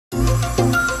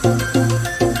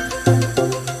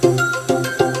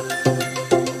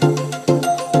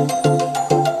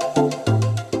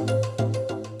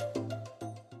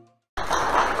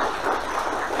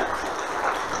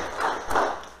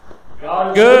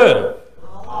good?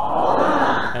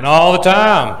 And all the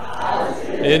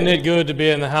time. Isn't it good to be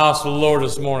in the house of the Lord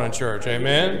this morning, church?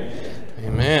 Amen?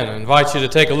 Amen. I invite you to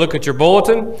take a look at your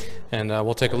bulletin, and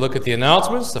we'll take a look at the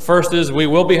announcements. The first is we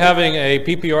will be having a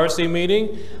PPRC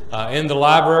meeting in the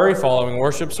library following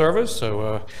worship service,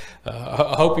 so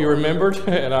I hope you remembered,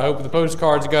 and I hope the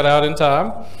postcards got out in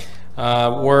time.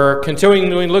 We're continuing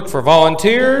to look for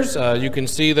volunteers. You can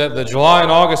see that the July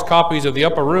and August copies of the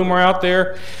upper room are out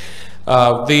there.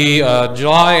 The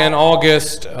July and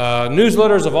August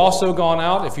newsletters have also gone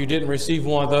out. If you didn't receive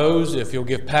one of those, if you'll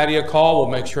give Patty a call,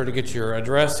 we'll make sure to get your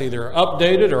address either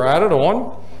updated or added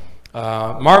on.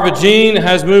 Marva Jean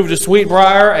has moved to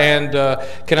Sweetbriar, and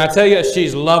can I tell you,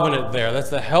 she's loving it there.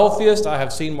 That's the healthiest I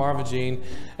have seen Marva Jean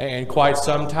in quite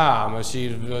some time.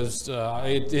 She was,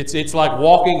 it's like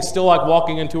walking, still like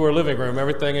walking into her living room.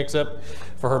 Everything except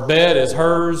for her bed is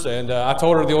hers, and I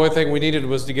told her the only thing we needed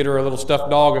was to get her a little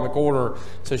stuffed dog in the corner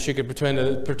so she could pretend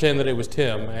that it was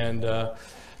Tim. And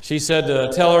she said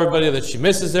to tell everybody that she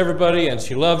misses everybody and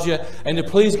she loves you, and to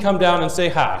please come down and say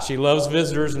hi. She loves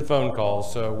visitors and phone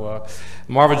calls. So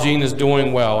Marva Jean is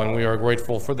doing well, and we are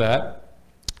grateful for that.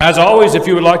 As always, if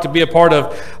you would like to be a part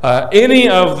of any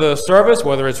of the service,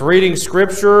 whether it's reading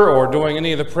scripture or doing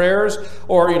any of the prayers,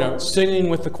 or singing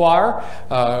with the choir,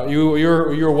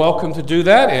 you're welcome to do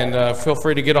that, and feel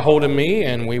free to get a hold of me,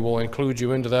 and we will include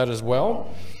you into that as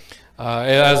well.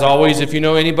 As always, if you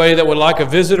know anybody that would like a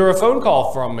visit or a phone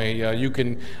call from me, you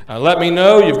can let me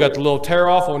know. You've got the little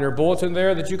tear-off on your bulletin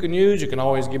there that you can use. You can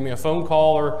always give me a phone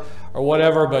call or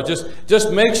whatever, but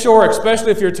just make sure,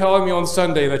 especially if you're telling me on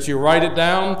Sunday, that you write it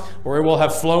down, or it will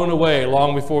have flown away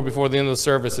long before the end of the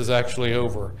service is actually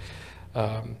over.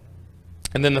 And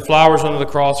then the flowers under the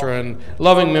cross are in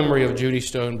loving memory of Judy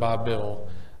Stone by Bill.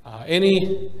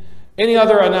 Any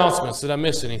other announcements? Did I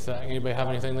miss anything? Anybody have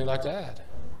anything they'd like to add?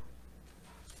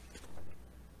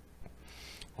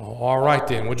 All right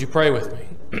then, would you pray with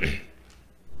me?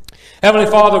 Heavenly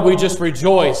Father, we just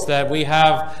rejoice that we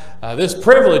have this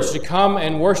privilege to come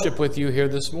and worship with you here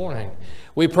this morning.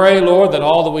 We pray, Lord, that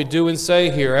all that we do and say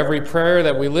here, every prayer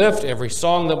that we lift, every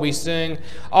song that we sing,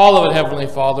 all of it, Heavenly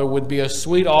Father, would be a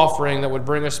sweet offering that would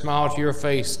bring a smile to your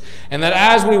face. And that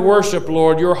as we worship,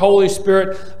 Lord, your Holy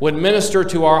Spirit would minister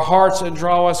to our hearts and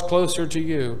draw us closer to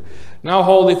you. Now,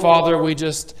 Holy Father, we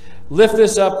just lift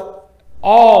this up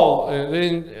all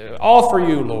for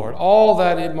you, Lord, all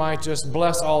that it might just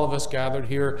bless all of us gathered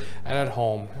here and at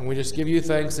home. And we just give you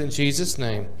thanks in Jesus'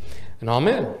 name, and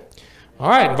amen. All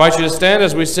right, I invite you to stand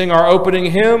as we sing our opening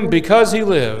hymn, Because He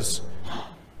Lives.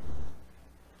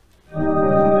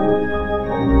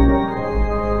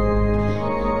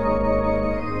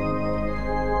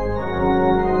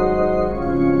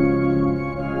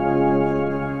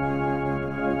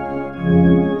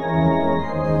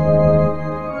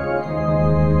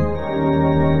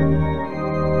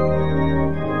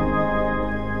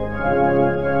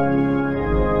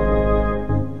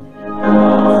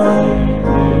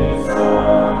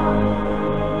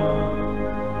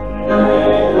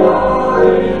 Lord.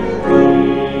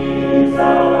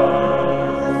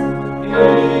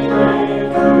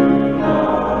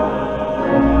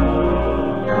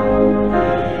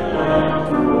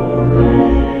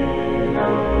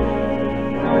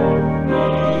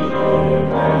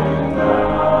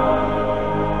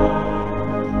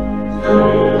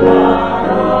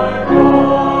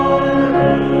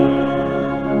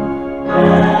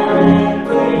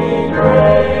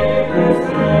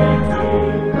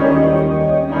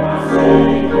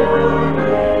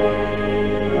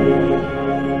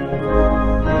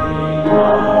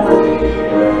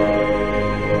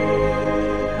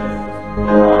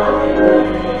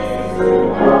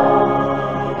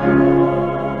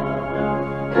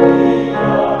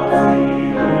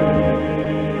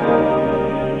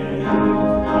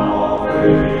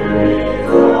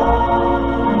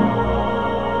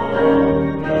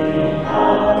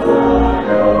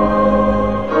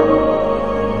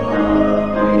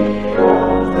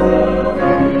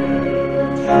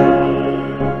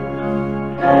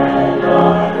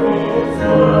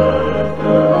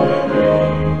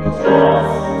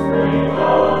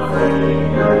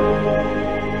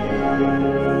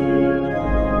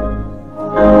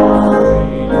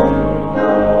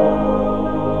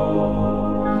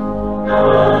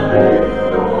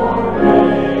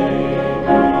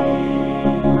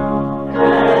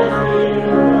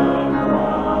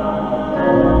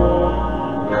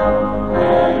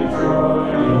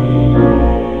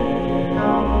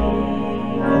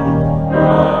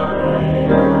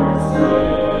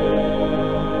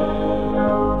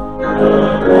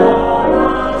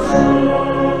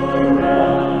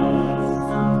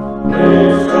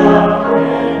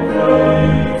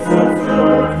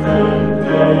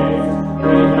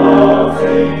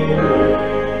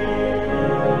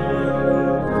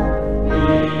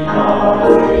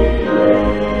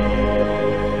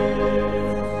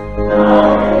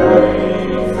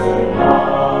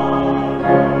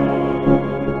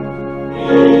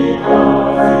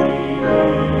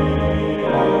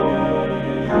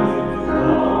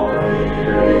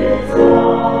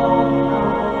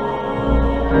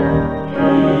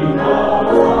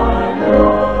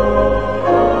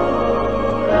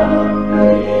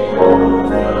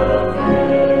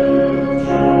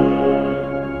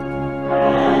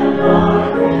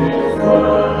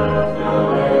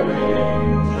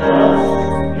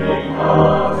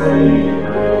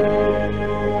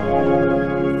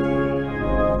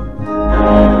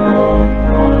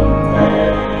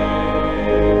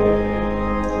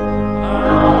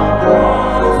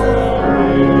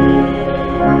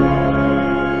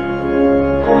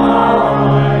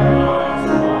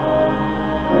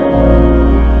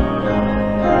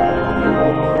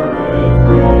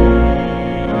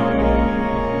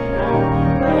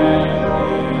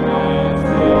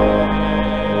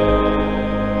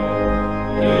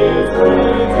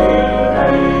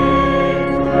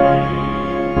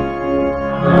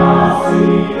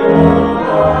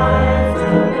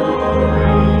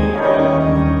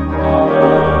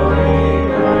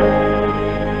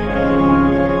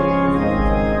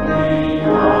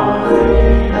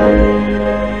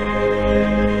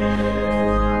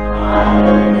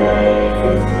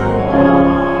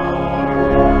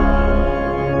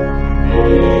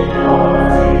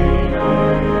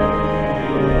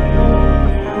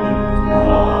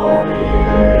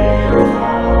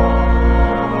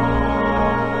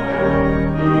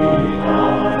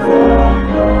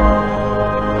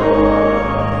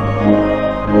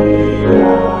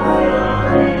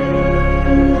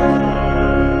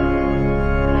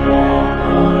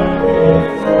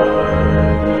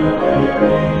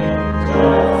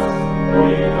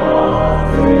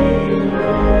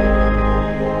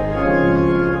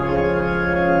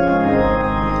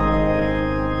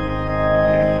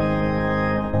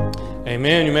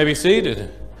 Amen. You may be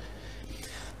seated.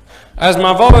 As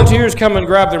my volunteers come and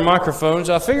grab their microphones,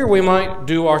 I figure we might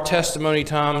do our testimony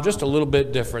time just a little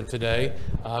bit different today.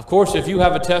 Of course, if you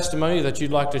have a testimony that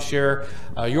you'd like to share,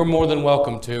 you're more than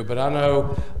welcome to. But I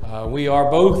know we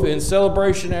are both in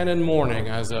celebration and in mourning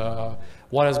as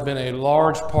what has been a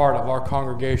large part of our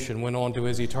congregation went on to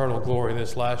his eternal glory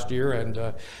this last year.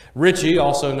 And Richie,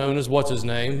 also known as what's his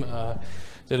name,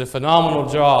 did a phenomenal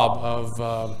job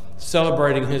of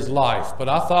celebrating his life. But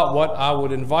I thought what I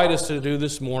would invite us to do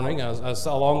this morning, as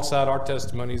alongside our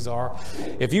testimonies are,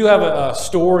 if you have a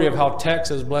story of how Tex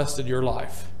has blessed your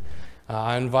life,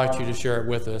 I invite you to share it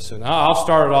with us. And I'll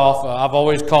start it off. I've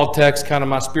always called Tex kind of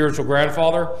my spiritual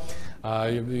grandfather.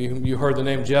 You heard the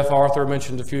name Jeff Arthur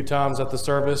mentioned a few times at the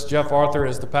service. Jeff Arthur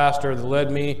is the pastor that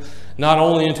led me not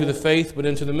only into the faith, but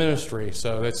into the ministry.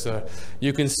 So it's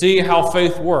you can see how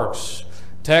faith works.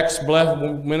 Tex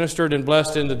ministered and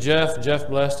blessed into Jeff. Jeff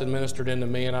blessed and ministered into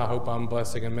me, and I hope I'm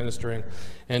blessing and ministering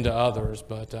into others.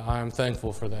 But I am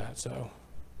thankful for that. So,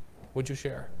 would you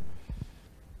share?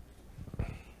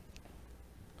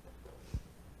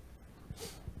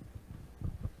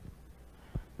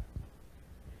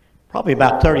 Probably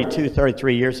about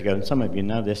 33 years ago, and some of you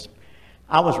know this,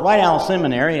 I was right out of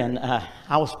seminary, and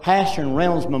I was pastoring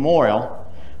Reynolds Memorial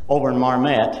over in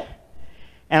Marmette.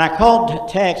 And I called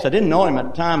Tex, I didn't know him at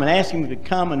the time, and asked him to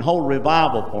come and hold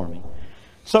revival for me.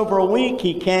 So for a week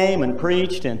he came and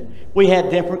preached, and we had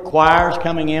different choirs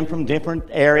coming in from different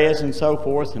areas and so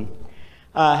forth. And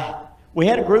we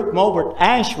had a group from over at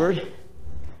Ashford,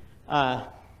 my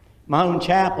own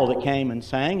chapel, that came and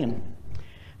sang. And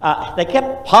they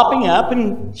kept popping up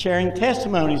and sharing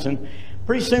testimonies. And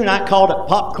pretty soon I called it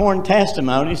Popcorn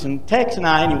Testimonies, and Tex and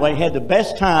I, anyway, had the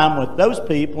best time with those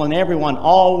people and everyone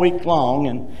all week long,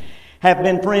 and have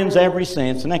been friends ever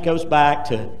since. And that goes back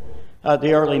to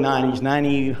the early 90s,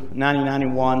 90,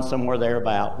 91, somewhere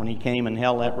thereabout, when he came and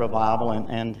held that revival,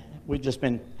 and we've just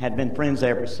had been friends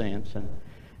ever since. And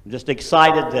I'm just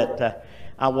excited that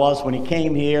I was when he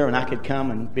came here, and I could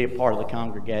come and be a part of the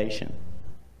congregation.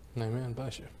 Amen.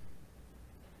 Bless you.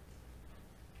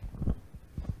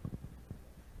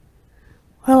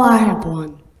 Well, I have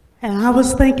one, and I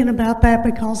was thinking about that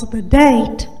because of the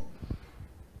date.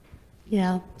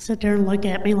 Yeah, sit there and look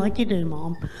at me like you do,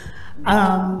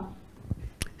 Mom.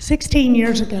 16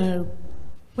 years ago,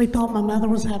 we thought my mother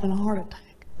was having a heart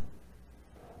attack.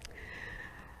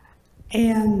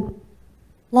 And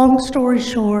long story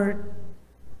short,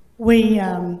 we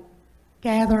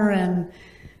gather, and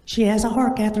she has a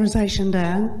heart catheterization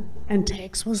done, and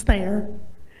Tex was there,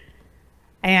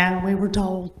 and we were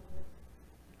told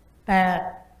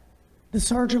that the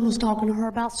surgeon was talking to her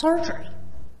about surgery.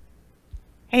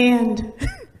 And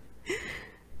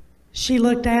she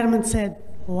looked at him and said,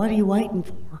 "What are you waiting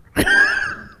for?"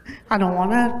 "I don't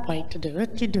want to wait to do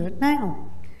it. You do it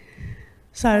now."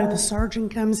 So the surgeon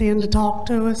comes in to talk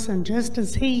to us, and just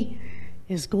as he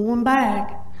is going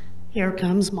back, here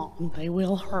comes Mom. They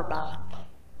wheel her by.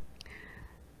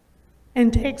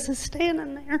 And Tex is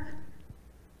standing there.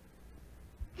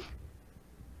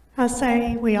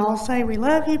 We all say, "We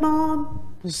love you,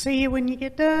 Mom. We'll see you when you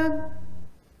get done."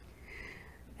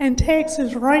 And Tex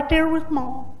is right there with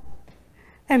Mom.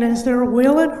 And as they're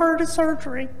wheeling her to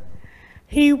surgery,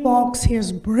 he walks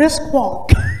his brisk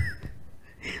walk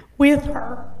with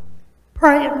her,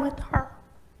 praying with her,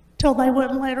 till they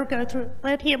wouldn't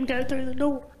let him go through the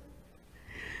door.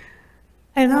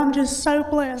 And I'm just so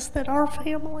blessed that our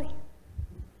family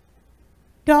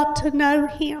got to know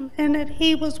him, and that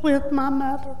he was with my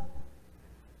mother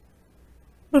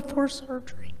before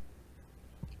surgery.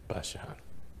 Bless you, hon.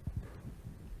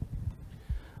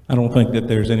 I don't think that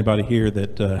there's anybody here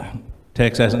that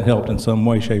Tex hasn't helped in some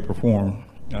way, shape, or form.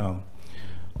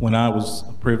 When I was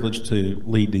privileged to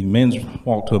lead the men's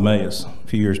walk to Emmaus a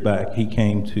few years back, he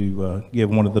came to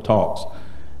give one of the talks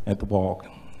at the walk.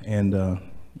 And,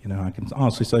 I can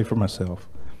honestly say for myself,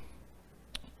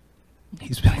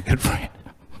 he's been a good friend.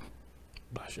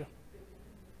 Bless you.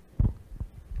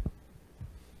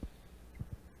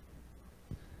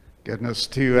 Goodness,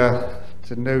 to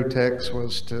know Tex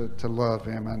was to love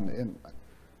him, and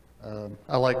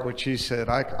I like what you said.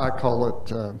 I call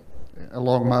it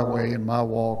along my way in my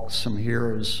walk some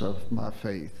heroes of my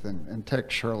faith, and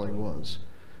Tex surely was,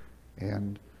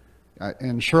 and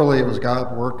surely it was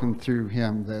God working through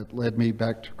him that led me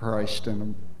back to Christ in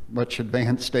a much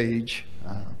advanced age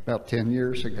about 10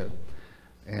 years ago,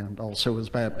 and also was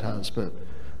baptized. But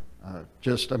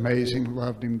just amazing,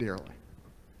 loved him dearly.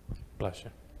 Bless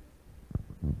you.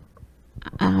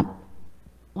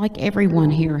 Like everyone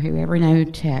here who ever knew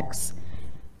Tex,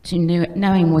 to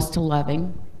know him was to love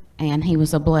him, and he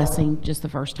was a blessing just the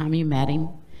first time you met him.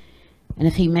 And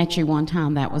if he met you one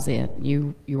time, that was it.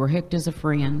 You were hooked as a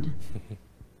friend.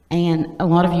 And a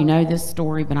lot of you know this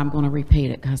story, but I'm going to repeat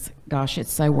it because, gosh,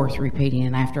 it's so worth repeating.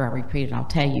 And after I repeat it, I'll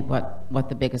tell you what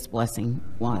the biggest blessing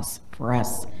was for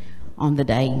us on the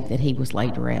day that he was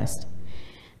laid to rest.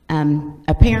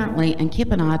 Apparently, and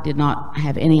Kip and I did not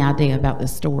have any idea about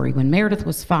this story. When Meredith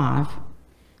was 5,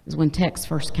 is when Tex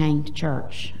first came to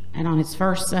church. And on his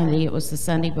first Sunday, it was the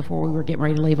Sunday before we were getting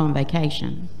ready to leave on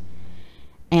vacation.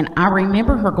 And I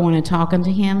remember her going and talking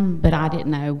to him, but I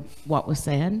didn't know what was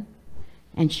said.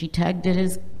 And she tugged at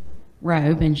his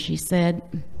robe and she said,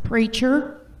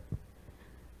 "Preacher,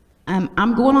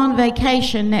 I'm going on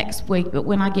vacation next week, but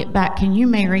when I get back, can you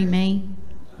marry me?"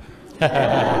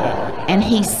 And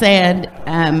he said,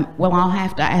 "Well, I'll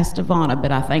have to ask Devonna,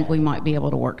 but I think we might be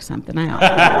able to work something out."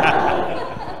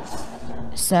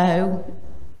 So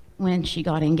when she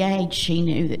got engaged, she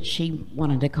knew that she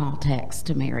wanted to call Tex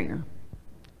to marry her.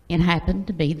 It happened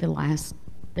to be the last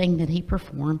thing that he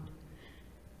performed,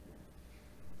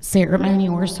 ceremony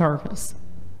or service.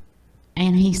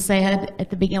 And he said at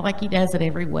the beginning, like he does at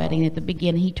every wedding, at the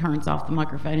beginning he turns off the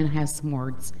microphone and has some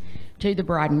words to the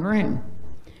bride and groom.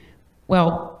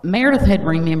 Well, Meredith had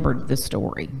remembered the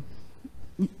story.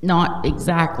 Not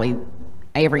exactly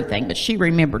everything, but she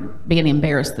remembered being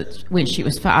embarrassed that when she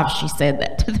was 5, she said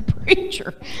that to the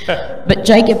preacher. But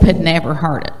Jacob had never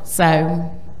heard it.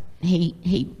 So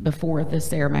he before the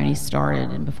ceremony started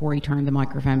and before he turned the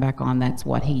microphone back on, that's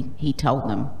what he told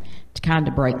them to kind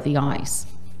of break the ice.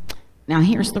 Now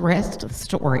here's the rest of the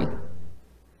story.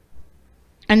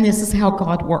 And this is how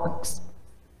God works.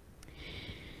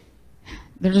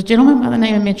 There's a gentleman by the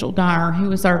name of Mitchell Dyer who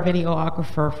was our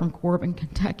videographer from Corbin,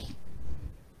 Kentucky.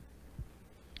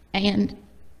 And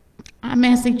I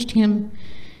messaged him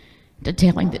to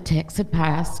tell him that Tex had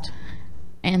passed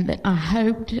and that I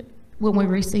hoped when we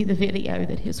received the video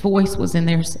that his voice was in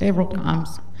there several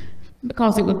times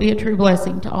because it would be a true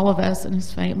blessing to all of us and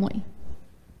his family.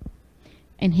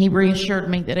 And he reassured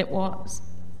me that it was.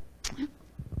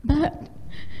 But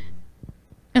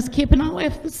as Kip and I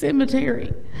left the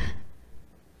cemetery,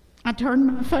 I turned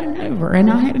my phone over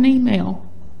and I had an email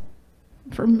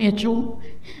from Mitchell,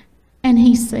 and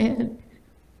he said,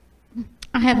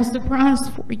 "I have a surprise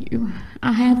for you.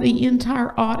 I have the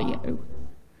entire audio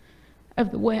of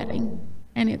the wedding,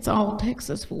 and it's all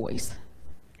Tex's voice."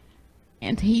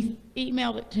 And he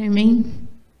emailed it to me,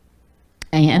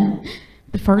 and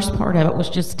the first part of it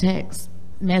was just Tex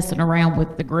messing around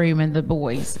with the groom and the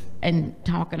boys and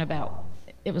talking about,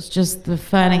 it was just the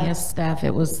funniest stuff.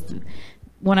 It was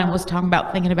when I was talking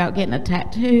about thinking about getting a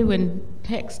tattoo, and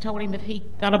Tex told him if he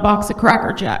got a box of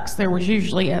Cracker Jacks, there was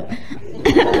usually a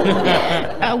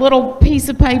little piece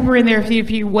of paper in there.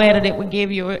 If you wet it, it would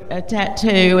give you a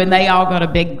tattoo, and they all got a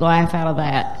big laugh out of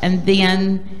that. And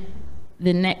then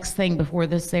the next thing before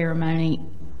the ceremony,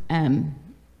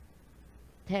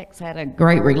 Tex had a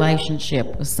great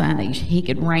relationship with Sonny. He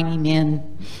could rein him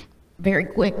in very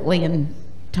quickly and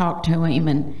talk to him.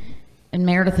 And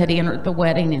Meredith had entered the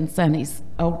wedding in Sonny's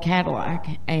old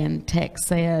Cadillac, and Tex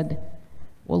said,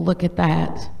 "Well, look at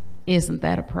that. Isn't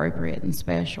that appropriate and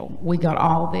special?" We got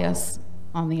all this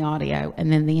on the audio,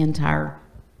 and then the entire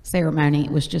ceremony,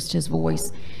 it was just his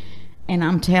voice. And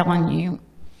I'm telling you,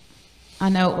 I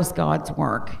know it was God's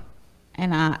work,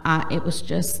 and it was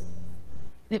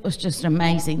just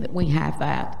amazing that we have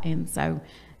that. And so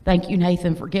thank you,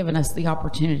 Nathan, for giving us the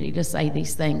opportunity to say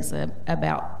these things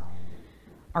about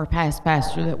our past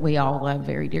pastor that we all love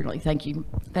very dearly. Thank you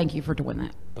for doing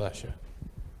that. Bless you.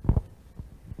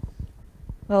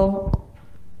 Well,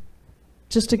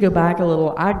 just to go back a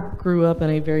little, I grew up in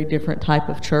a very different type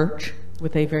of church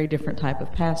with a very different type of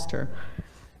pastor.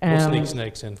 We'll sneak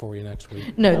snakes in for you next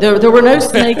week. No, there were no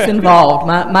snakes involved.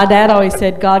 My dad always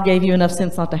said God gave you enough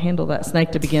sense not to handle that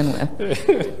snake to begin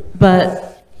with.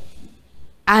 But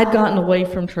I'd gotten away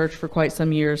from church for quite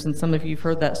some years, and some of you have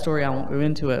heard that story. I won't go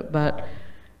into it. But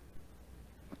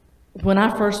when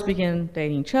I first began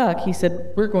dating Chuck, he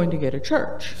said, "We're going to go to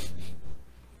church."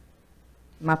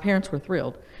 My parents were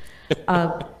thrilled.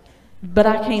 But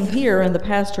I came here, and the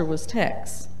pastor was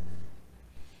Tex.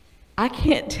 I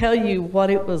can't tell you what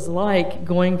it was like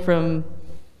going from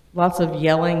lots of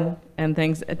yelling and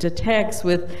things to Tex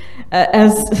with,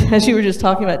 as you were just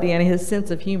talking about, Deanna, his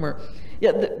sense of humor.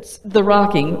 Yeah, the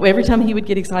rocking. Every time he would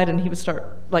get excited, and he would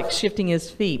start like shifting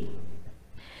his feet.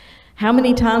 How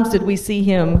many times did we see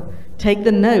him take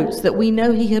the notes that we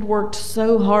know he had worked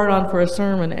so hard on for a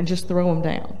sermon and just throw them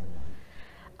down?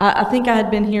 I think I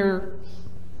had been here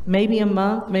maybe a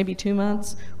month, maybe 2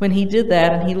 months, when he did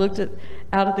that, and he looked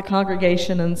out at the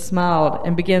congregation and smiled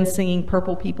and began singing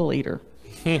Purple People Eater.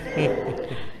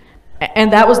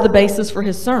 And that was the basis for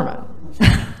his sermon.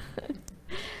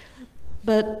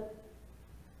 But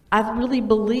I really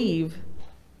believe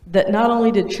that not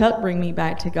only did Chuck bring me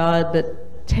back to God,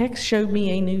 but Tex showed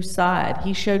me a new side.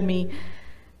 He showed me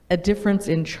a difference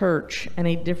in church and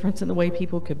a difference in the way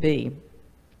people could be.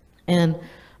 And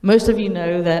most of you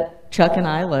know that Chuck and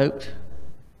I eloped,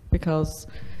 because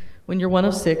when you're one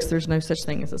of 6, there's no such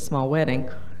thing as a small wedding.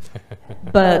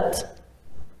 But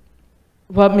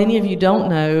what many of you don't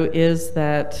know is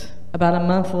that about a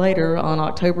month later, on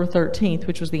October 13th,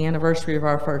 which was the anniversary of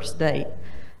our first date,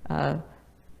 that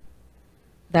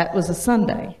was a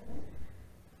Sunday.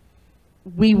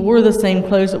 We wore the same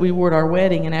clothes that we wore at our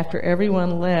wedding, and after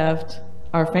everyone left,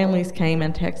 our families came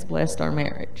and Tex blessed our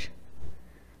marriage.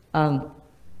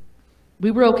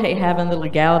 We were okay having the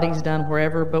legalities done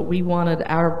wherever, but we wanted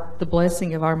the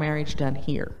blessing of our marriage done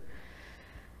here.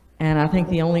 And I think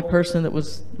the only person that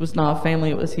was not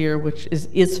family that was here, which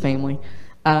is family,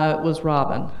 was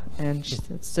Robin, and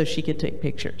so she could take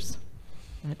pictures.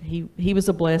 But he was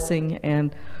a blessing,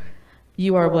 and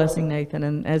you are a blessing, Nathan.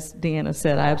 And as Deanna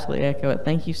said, I absolutely echo it.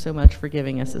 Thank you so much for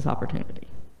giving us this opportunity.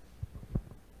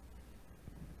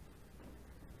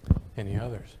 Any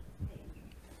others?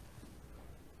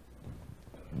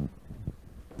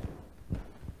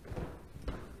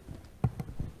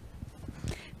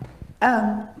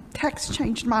 Tex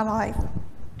changed my life.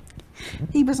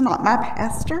 He was not my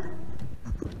pastor,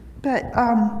 but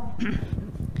on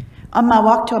my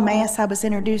walk to Emmaus, I was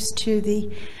introduced to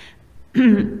the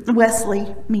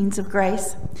Wesley means of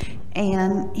grace,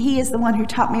 and he is the one who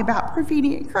taught me about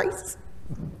prevenient grace,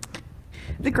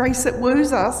 the grace that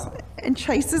woos us and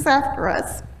chases after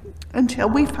us until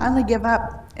we finally give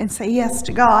up and say yes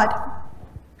to God.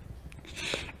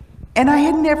 And I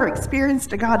had never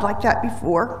experienced a God like that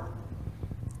before.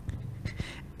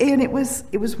 And it was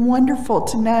wonderful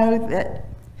to know that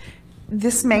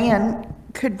this man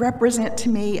could represent to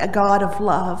me a God of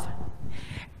love.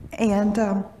 And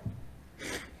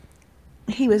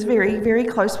he was very, very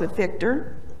close with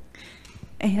Victor.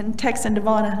 And Tex and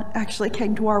Devonna actually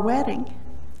came to our wedding.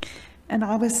 And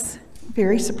I was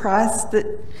very surprised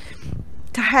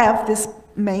to have this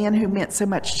man who meant so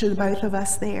much to the both of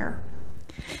us there.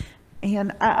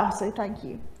 And I also thank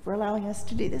you for allowing us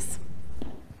to do this.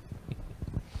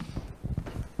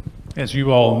 As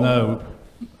you all know,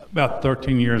 about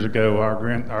 13 years ago,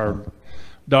 our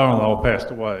daughter-in-law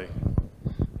passed away,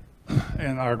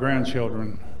 and our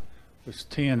grandchildren was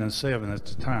 10 and 7 at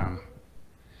the time,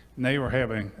 and they were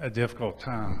having a difficult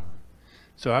time.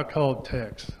 So I called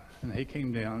Tex, and he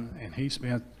came down, and he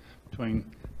spent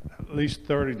between at least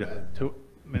 30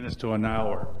 minutes to an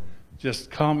hour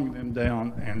just calming them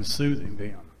down and soothing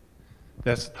them.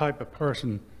 That's the type of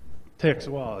person Tex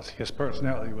was. His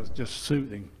personality was just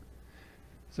soothing.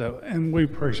 So, and we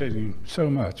appreciate him so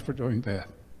much for doing that.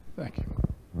 Thank you.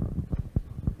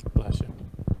 Bless you.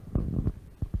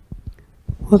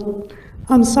 Well,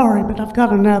 I'm sorry, but I've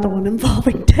got another one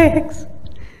involving Tex.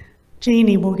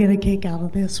 Jeannie will get a kick out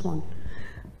of this one.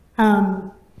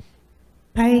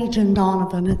 Paige and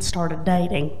Donovan had started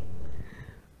dating,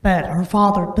 but her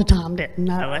father at the time didn't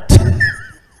know it.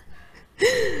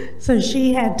 So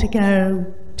she had to go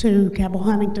to Cabell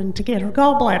Huntington to get her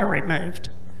gallbladder removed.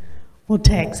 Well,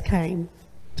 Tex came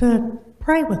to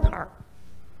pray with her.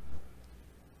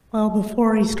 Well,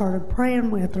 before he started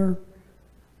praying with her,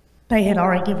 they had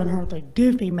already given her the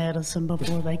goofy medicine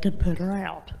before they could put her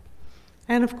out.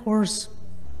 And of course,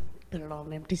 put it on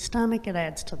an empty stomach, it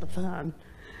adds to the fun.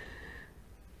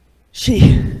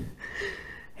 He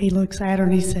looks at her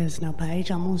and he says, "Now,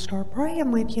 Paige, I'm going to start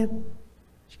praying with you."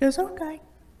 She goes, "Okay."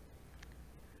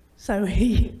 So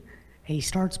he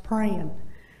starts praying.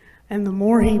 And the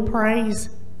more he prays,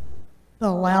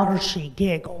 the louder she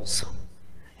giggles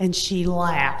and she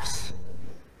laughs.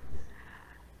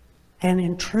 And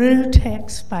in true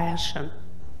Tex fashion,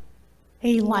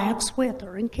 he laughs with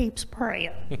her and keeps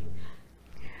praying.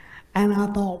 And I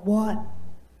thought,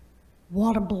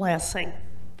 what a blessing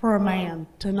for a man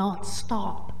to not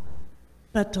stop,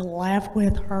 but to laugh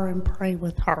with her and pray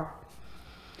with her.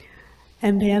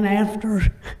 And then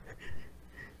after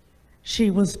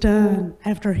he was done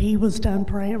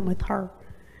praying with her,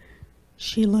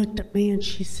 she looked at me and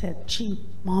she said, "Gee,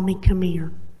 Mommy, come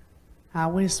here." I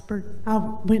whispered. I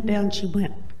went down, she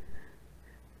went,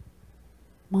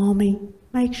 "Mommy,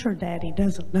 make sure Daddy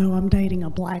doesn't know I'm dating a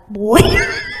black boy."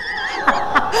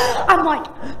 I'm like,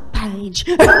 Paige.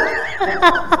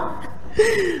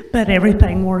 But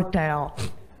everything worked out.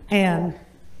 And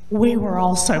we were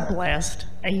also blessed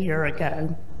a year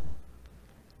ago,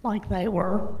 like they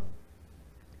were.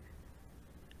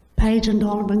 Paige and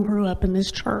Donovan grew up in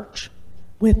this church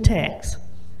with Tex,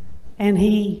 and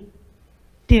he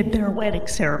did their wedding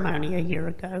ceremony a year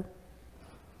ago.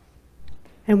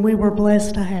 And we were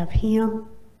blessed to have him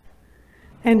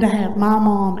and to have my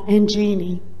mom and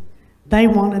Jeannie. They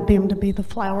wanted them to be the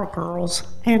flower girls,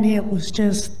 and it was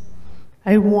just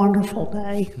a wonderful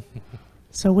day.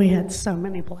 So we had so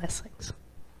many blessings.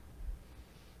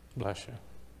 Bless you.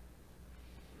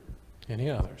 Any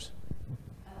others?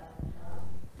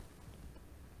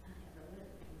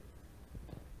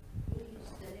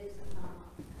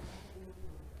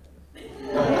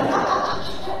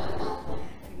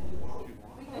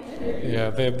 Yeah,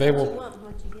 they will.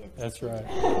 That's right.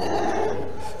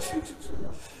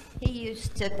 He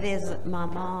used to visit my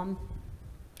mom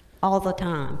all the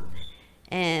time.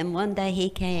 And one day he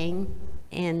came,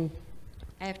 and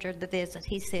after the visit,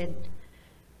 he said,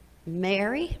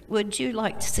 "Mary, would you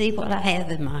like to see what I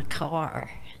have in my car?"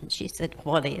 And she said,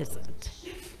 "What is it?"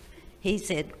 He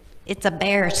said, "It's a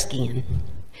bear skin."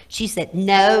 She said,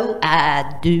 "No,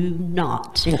 I do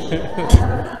not."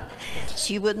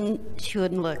 She wouldn't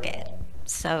look at it.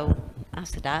 So I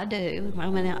said, "I do." I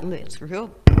went out and looked. It's real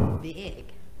big.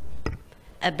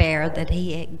 A bear that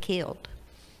he had killed.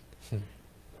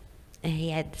 And he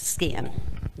had the skin.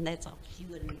 And that's all she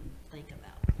wouldn't even think about.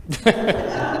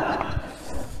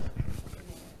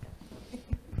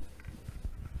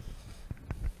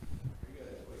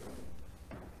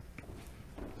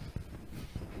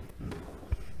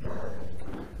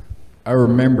 I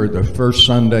remember the first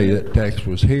Sunday that Tex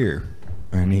was here,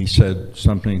 and he said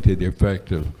something to the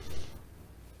effect of,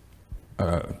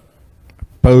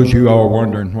 suppose you all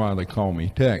wondering why they call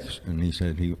me Tex. And he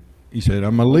said,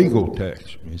 "I'm a legal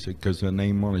Tex." He said, because the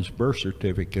name on his birth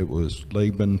certificate was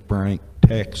Laban Frank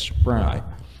Tex Fry.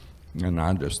 And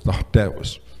I just thought that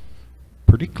was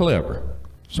pretty clever.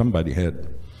 Somebody had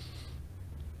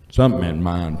something in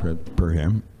mind for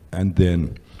him. And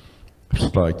then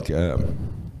it's like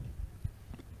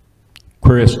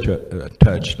Chris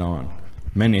touched on,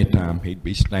 many a time he'd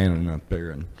be standing up there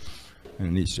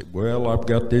and he said, "Well, I've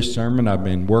got this sermon, I've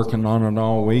been working on it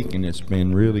all week, and it's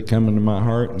been really coming to my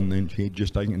heart." And then he'd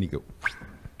just take it and he'd go,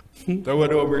 throw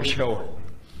it over his shoulder.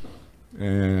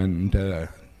 And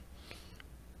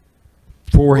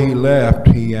before he left,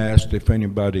 he asked if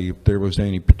there was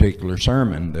any particular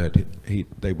sermon that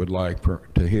they would like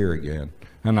to hear again.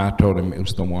 And I told him it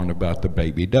was the one about the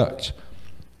baby ducks,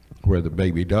 where the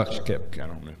baby ducks kept, I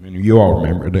don't know, you all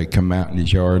remember, they come out in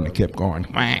his yard and they kept going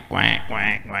quack, quack,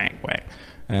 quack, quack, quack.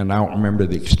 And I don't remember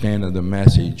the extent of the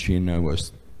message,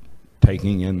 was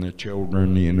taking in the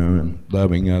children, and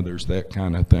loving others, that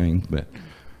kind of thing. But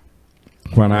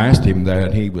when I asked him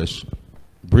that, he was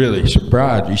really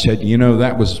surprised. He said,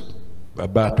 that was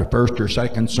about the first or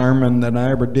second sermon that I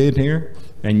ever did here,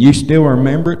 and you still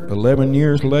remember it 11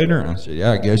 years later? I said,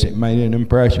 "Yeah, I guess it made an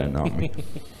impression on me."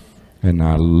 And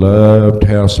I loved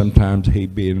how sometimes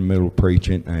he'd be in the middle of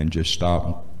preaching and just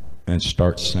stop and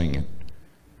start singing.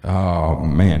 Oh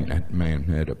man, that man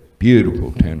had a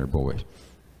beautiful tenor voice.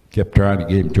 Kept trying to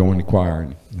get him to join the choir,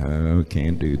 and no,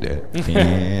 can't do that,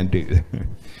 can't do that.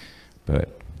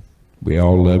 But we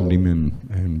all loved him,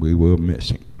 and we will miss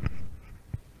him.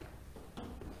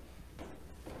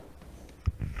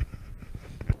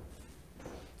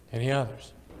 Any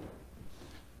others?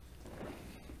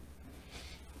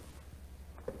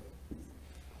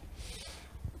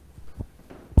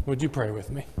 Would you pray with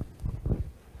me?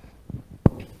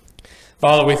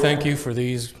 Father, we thank you for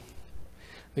these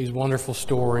wonderful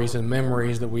stories and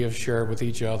memories that we have shared with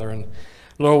each other. And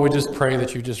Lord, we just pray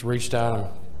that you just reached out and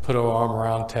put our arm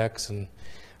around Tex and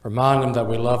remind him that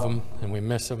we love him and we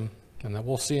miss him and that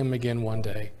we'll see him again one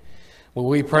day. Well,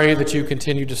 we pray that you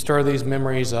continue to stir these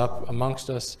memories up amongst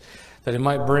us, that it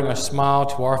might bring a smile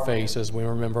to our face as we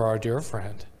remember our dear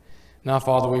friend. Now,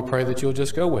 Father, we pray that you'll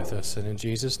just go with us, and in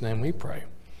Jesus' name we pray.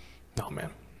 Amen.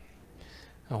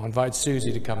 I'll invite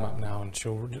Susie to come up now, and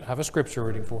she'll have a scripture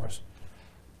reading for us.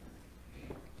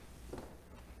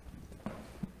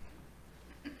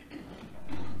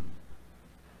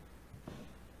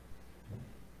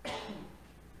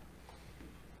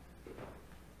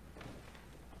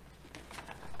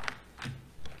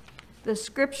 The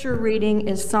scripture reading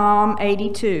is Psalm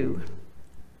 82.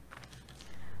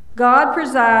 God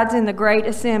presides in the great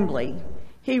assembly.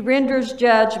 He renders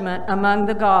judgment among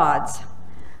the gods.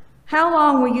 How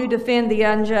long will you defend the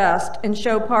unjust and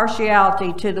show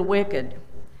partiality to the wicked?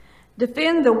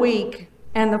 Defend the weak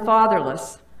and the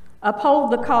fatherless.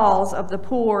 Uphold the cause of the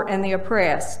poor and the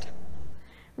oppressed.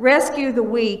 Rescue the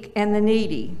weak and the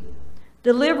needy.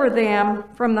 Deliver them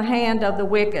from the hand of the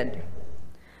wicked.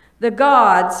 The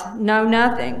gods know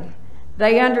nothing.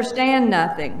 They understand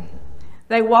nothing.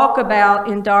 They walk about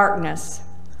in darkness.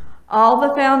 All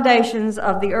the foundations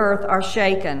of the earth are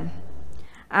shaken.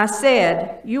 I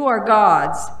said, you are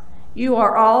gods. You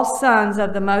are all sons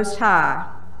of the Most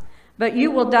High. But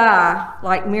you will die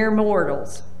like mere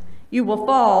mortals. You will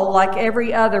fall like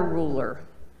every other ruler.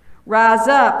 Rise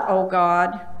up, O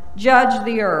God, judge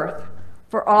the earth,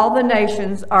 for all the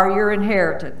nations are your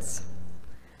inheritance.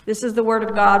 This is the word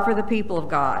of God for the people of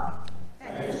God.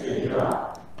 Thanks be to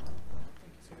God.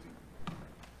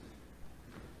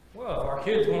 Well, if our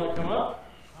kids want to come up,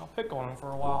 I'll pick on them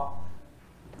for a while.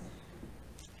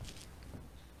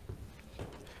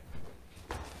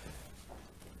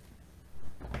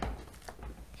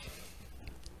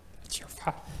 It's your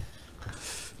fight.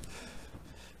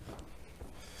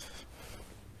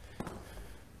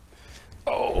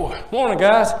 Oh, morning,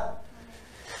 guys.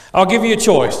 I'll give you a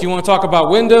choice. Do you want to talk about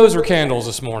windows or candles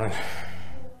this morning?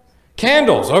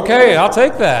 Candles, okay, I'll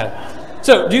take that.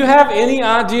 So, do you have any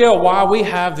idea why we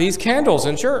have these candles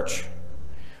in church?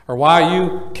 Or why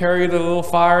you carry the little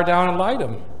fire down and light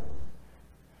them?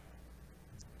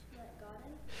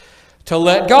 To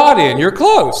let God in. You're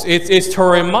close. It's to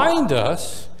remind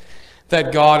us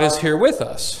that God is here with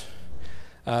us.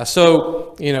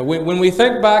 So, you know, when we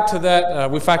think back to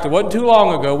that, in fact, it wasn't too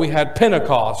long ago, we had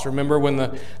Pentecost. Remember when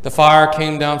the fire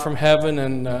came down from heaven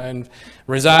and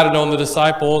resided on the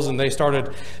disciples, and they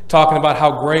started talking about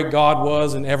how great God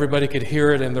was, and everybody could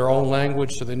hear it in their own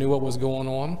language, so they knew what was going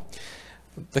on.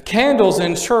 The candles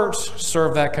in church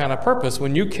serve that kind of purpose.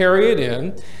 When you carry it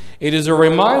in, it is a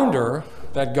reminder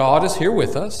that God is here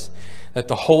with us, that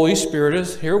the Holy Spirit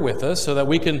is here with us, so that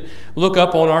we can look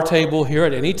up on our table here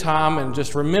at any time and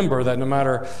just remember that no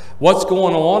matter what's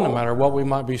going on, no matter what we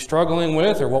might be struggling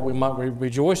with or what we might be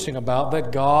rejoicing about,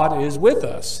 that God is with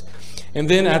us. And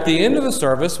then at the end of the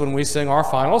service, when we sing our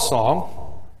final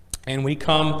song, and we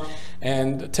come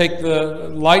and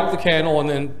light the candle and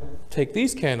then take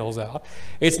these candles out,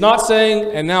 it's not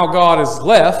saying, and now God is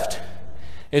left.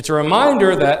 It's a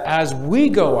reminder that as we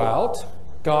go out,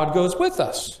 God goes with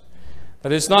us.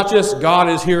 But it's not just God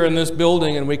is here in this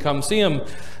building and we come see Him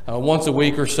once a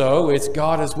week or so. It's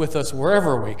God is with us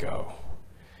wherever we go.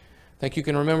 Think you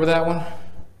can remember that one?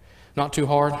 Not too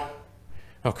hard?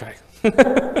 Okay.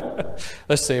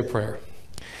 Let's say a prayer.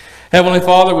 Heavenly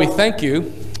Father, we thank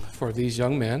you for these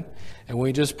young men. And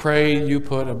we just pray you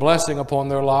put a blessing upon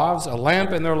their lives, a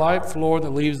lamp in their life, Lord,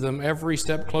 that leads them every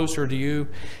step closer to you,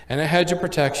 and a hedge of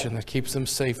protection that keeps them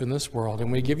safe in this world.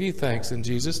 And we give you thanks in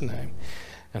Jesus' name.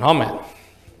 And amen.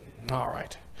 All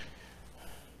right.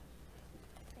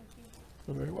 Thank you.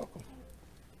 You're very welcome.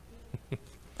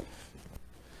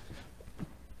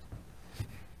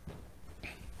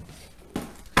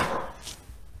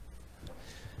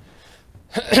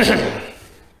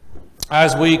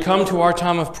 As we come to our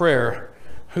time of prayer,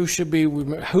 who should we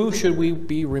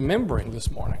be remembering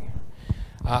this morning?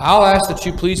 I'll ask that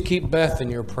you please keep Beth in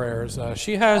your prayers.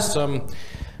 She has some,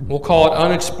 we'll call it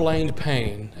unexplained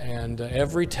pain, and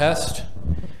every test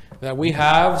that we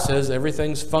have says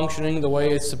everything's functioning the way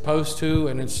it's supposed to,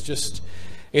 and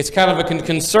it's kind of a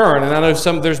concern. And I know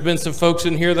there's been some folks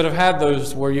in here that have had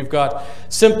those where you've got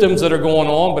symptoms that are going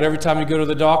on, but every time you go to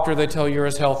the doctor, they tell you you're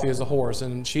as healthy as a horse.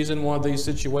 And she's in one of these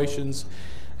situations,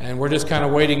 and we're just kind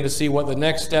of waiting to see what the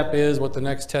next step is, what the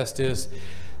next test is,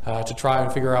 to try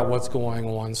and figure out what's going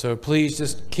on. So please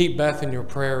just keep Beth in your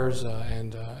prayers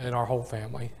and our whole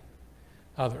family.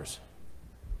 Others?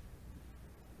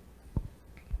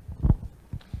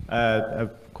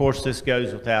 Of course, this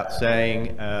goes without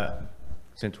saying,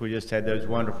 since we just had those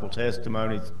wonderful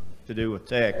testimonies to do with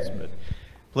Tex, but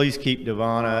please keep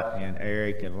Devonna and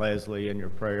Eric and Leslie in your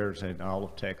prayers and all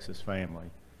of Tex's family.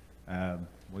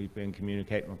 We've been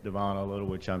communicating with Devonna a little,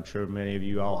 which I'm sure many of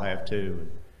you all have too.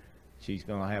 She's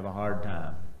going to have a hard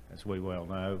time, as we well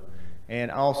know.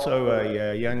 And also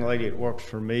a young lady that works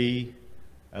for me,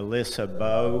 Alyssa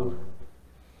Bowe.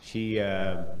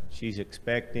 She's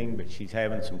expecting, but she's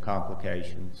having some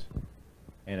complications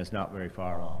and is not very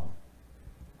far along.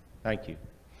 Thank you.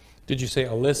 Did you say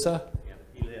Alyssa? Yeah,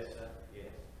 Alyssa, yes.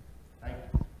 Thank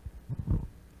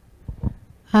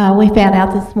you. We found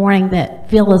out this morning that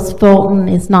Phyllis Fulton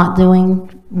is not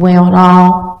doing well at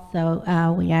all,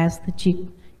 so we ask that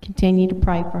you continue to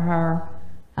pray for her.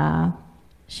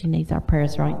 She needs our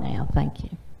prayers right now. Thank you.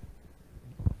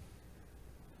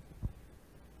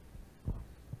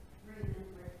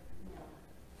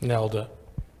 Nelda.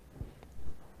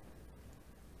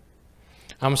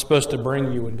 I'm supposed to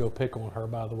bring you and go pick on her,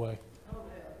 by the way.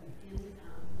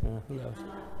 Who knows?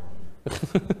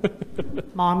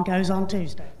 Mom goes on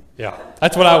Tuesday. Yeah,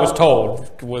 that's what I was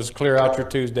told, was clear out your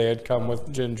Tuesday had come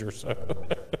with Ginger, so.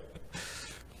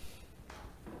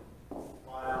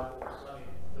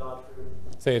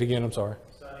 Say it again, I'm sorry.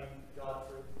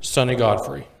 Sonny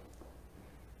Godfrey.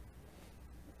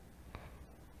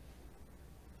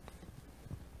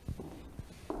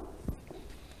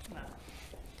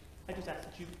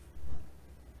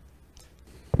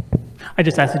 I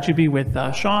just ask that you be with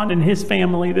Sean and his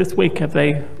family this week. Have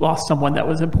they lost someone that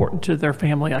was important to their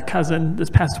family, a cousin, this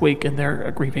past week, and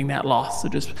they're grieving that loss. So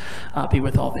just be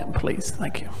with all of them, please.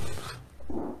 Thank you.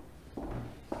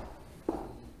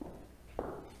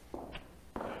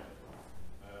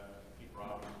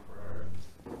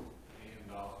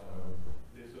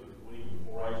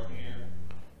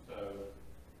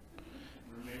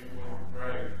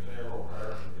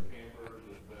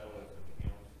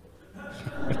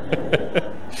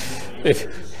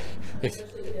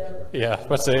 Yeah,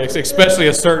 let's say, especially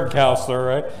a certain counselor,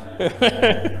 right?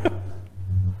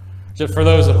 Just for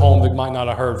those at home that might not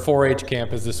have heard, 4-H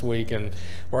camp is this week, and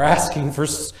we're asking for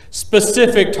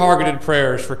specific targeted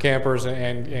prayers for campers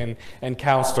and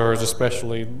counselors,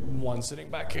 especially one sitting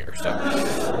back here.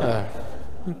 So,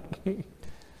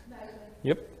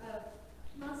 yep.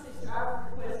 My sister, I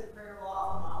requested prayer a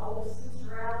lot on my oldest sister's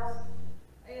house,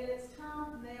 and it's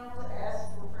time now to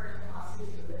ask for prayer for my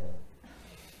sister.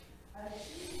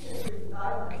 She's been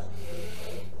diagnosed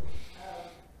with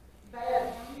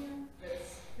bad hernia that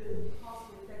could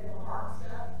possibly take her heart and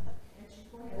stuff, and she's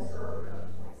going to have surgery on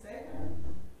the 22nd,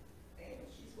 and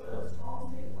she's well as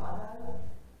strong as anybody I know,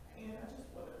 and I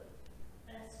just want to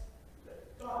ask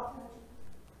that God touch her,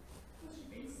 because she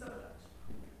means so much.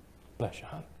 Bless you,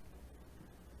 hon.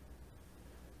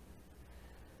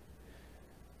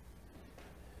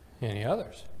 Any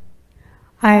others?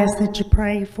 I ask that you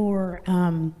pray for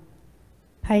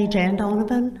Paige and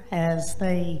Donovan as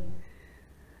they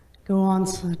go on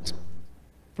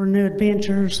for new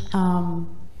adventures.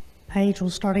 Paige will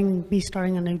be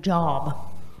starting a new job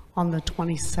on the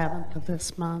 27th of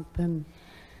this month, and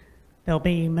they'll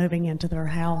be moving into their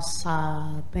house,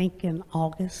 I think, in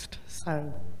August.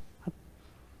 So I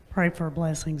pray for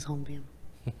blessings on them.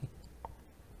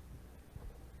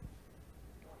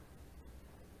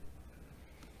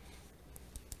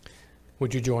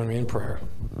 Would you join me in prayer?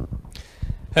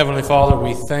 Heavenly Father,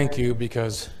 we thank you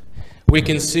because we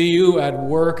can see you at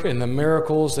work in the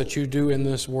miracles that you do in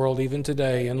this world even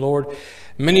today. And Lord,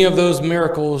 many of those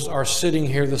miracles are sitting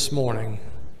here this morning.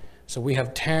 So we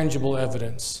have tangible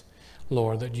evidence,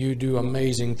 Lord, that you do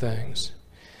amazing things.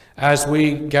 As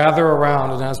we gather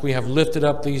around and as we have lifted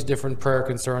up these different prayer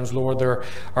concerns, Lord, there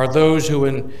are those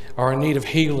who are in need of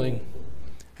healing,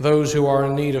 those who are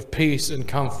in need of peace and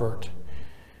comfort,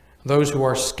 those who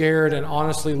are scared, and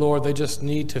honestly, Lord, they just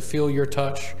need to feel your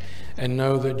touch and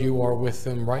know that you are with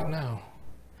them right now.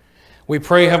 We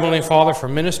pray, Heavenly Father, for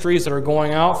ministries that are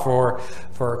going out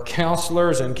for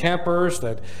counselors and campers,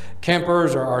 that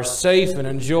campers are safe and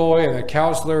enjoy, and that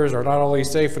counselors are not only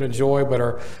safe and enjoy, but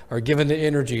are given the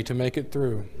energy to make it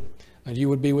through. That you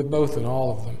would be with both and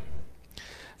all of them.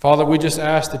 Father, we just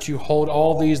ask that you hold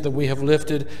all these that we have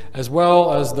lifted, as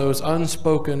well as those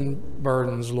unspoken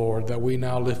burdens, Lord, that we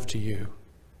now lift to you.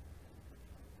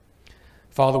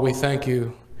 Father, we thank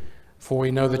you, for we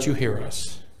know that you hear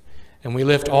us. And we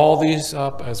lift all these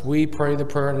up as we pray the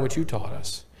prayer in which you taught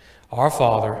us. Our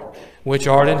Father, which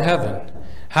art in heaven,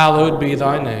 hallowed be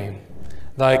thy name.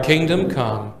 Thy kingdom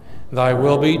come, thy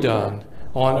will be done,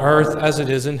 on earth as it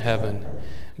is in heaven.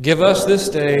 Give us this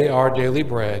day our daily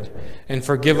bread, and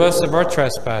forgive us of our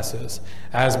trespasses,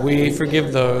 as we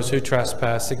forgive those who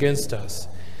trespass against us.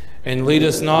 And lead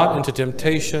us not into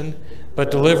temptation,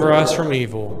 but deliver us from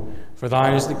evil. For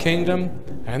thine is the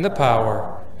kingdom, and the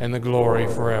power, and the glory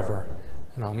forever.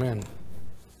 And amen.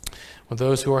 Will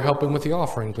those who are helping with the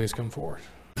offering please come forward?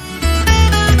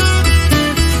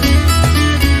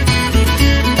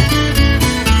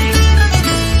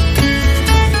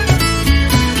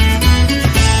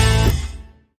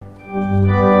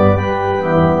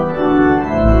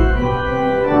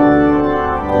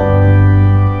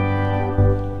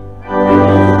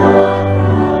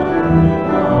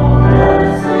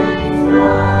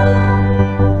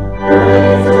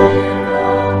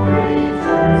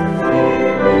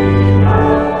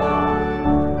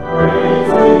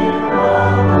 Praise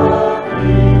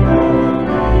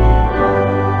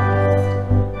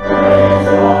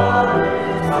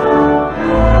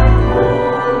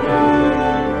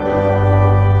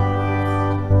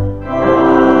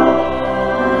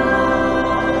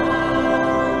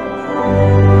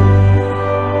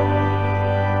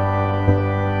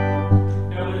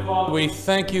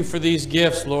thank you for these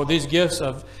gifts, Lord, these gifts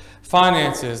of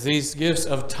finances, these gifts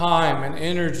of time and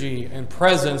energy and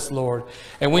presence, Lord.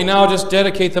 And we now just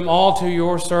dedicate them all to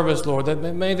your service, Lord, that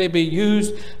may they be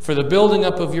used for the building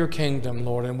up of your kingdom,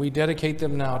 Lord, and we dedicate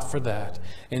them now for that.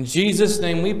 In Jesus'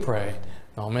 name we pray.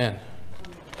 Amen.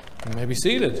 You may be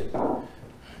seated.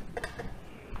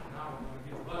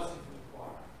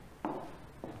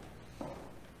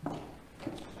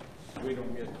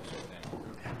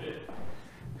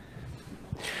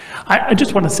 I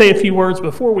just want to say a few words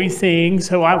before we sing.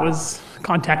 So I was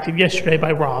contacted yesterday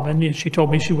by Robin, and she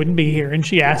told me she wouldn't be here, and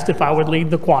she asked if I would lead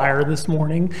the choir this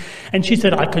morning. And she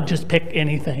said I could just pick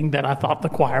anything that I thought the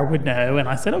choir would know. And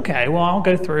I said, okay, well, I'll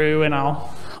go through and I'll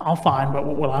find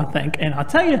what I think. And I'll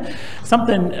tell you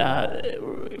something,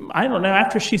 I don't know,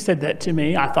 after she said that to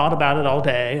me, I thought about it all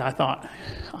day. I thought,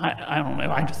 I don't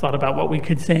know, I just thought about what we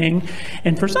could sing.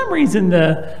 And for some reason,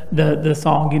 the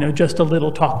song, Just a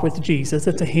Little Talk with Jesus,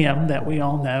 it's a hymn that we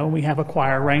all know. We have a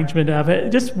choir arrangement of it. It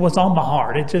just was on my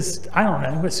heart. It just, I don't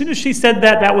know. As soon as she said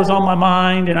that, that was on my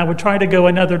mind, and I would try to go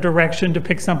another direction to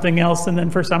pick something else, and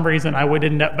then for some reason, I would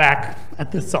end up back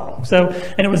at this song. So,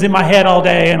 and it was in my head all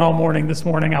day and all morning this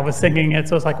morning. I was singing it,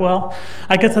 so I was like, well,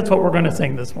 I guess that's what we're going to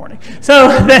sing this morning. So,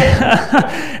 but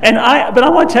I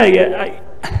want to tell you,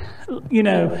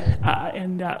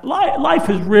 life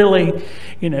is really,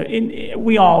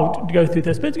 we all go through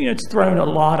this, but it's thrown a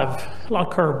lot of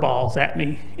curveballs at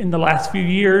me in the last few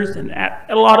years, and at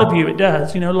a lot of you it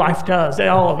does. Life does.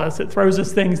 All of us, it throws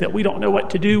us things that we don't know what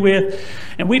to do with,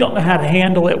 and we don't know how to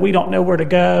handle it. We don't know where to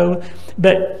go.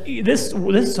 But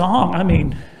this song, I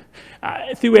mean,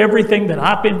 through everything that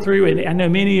I've been through, and I know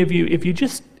many of you, if you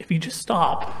just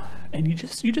stop. And you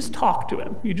just talk to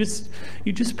him. You just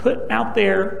put out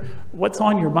there what's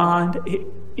on your mind.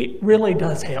 It really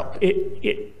does help.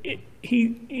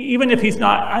 He even if he's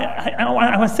not, I don't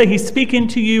want to say he's speaking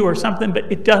to you or something,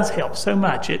 but it does help so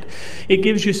much. It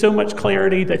gives you so much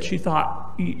clarity that you thought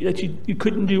that you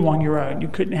couldn't do on your own. You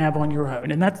couldn't have on your own.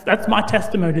 And that's my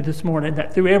testimony this morning,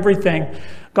 that through everything,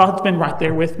 God's been right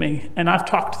there with me. And I've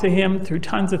talked to him through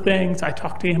tons of things. I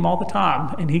talk to him all the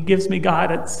time, and he gives me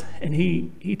guidance, and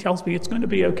he tells me it's going to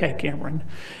be okay, Cameron.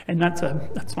 And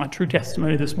that's my true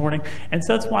testimony this morning. And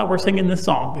so that's why we're singing this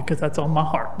song, because that's on my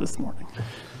heart this morning. Yeah.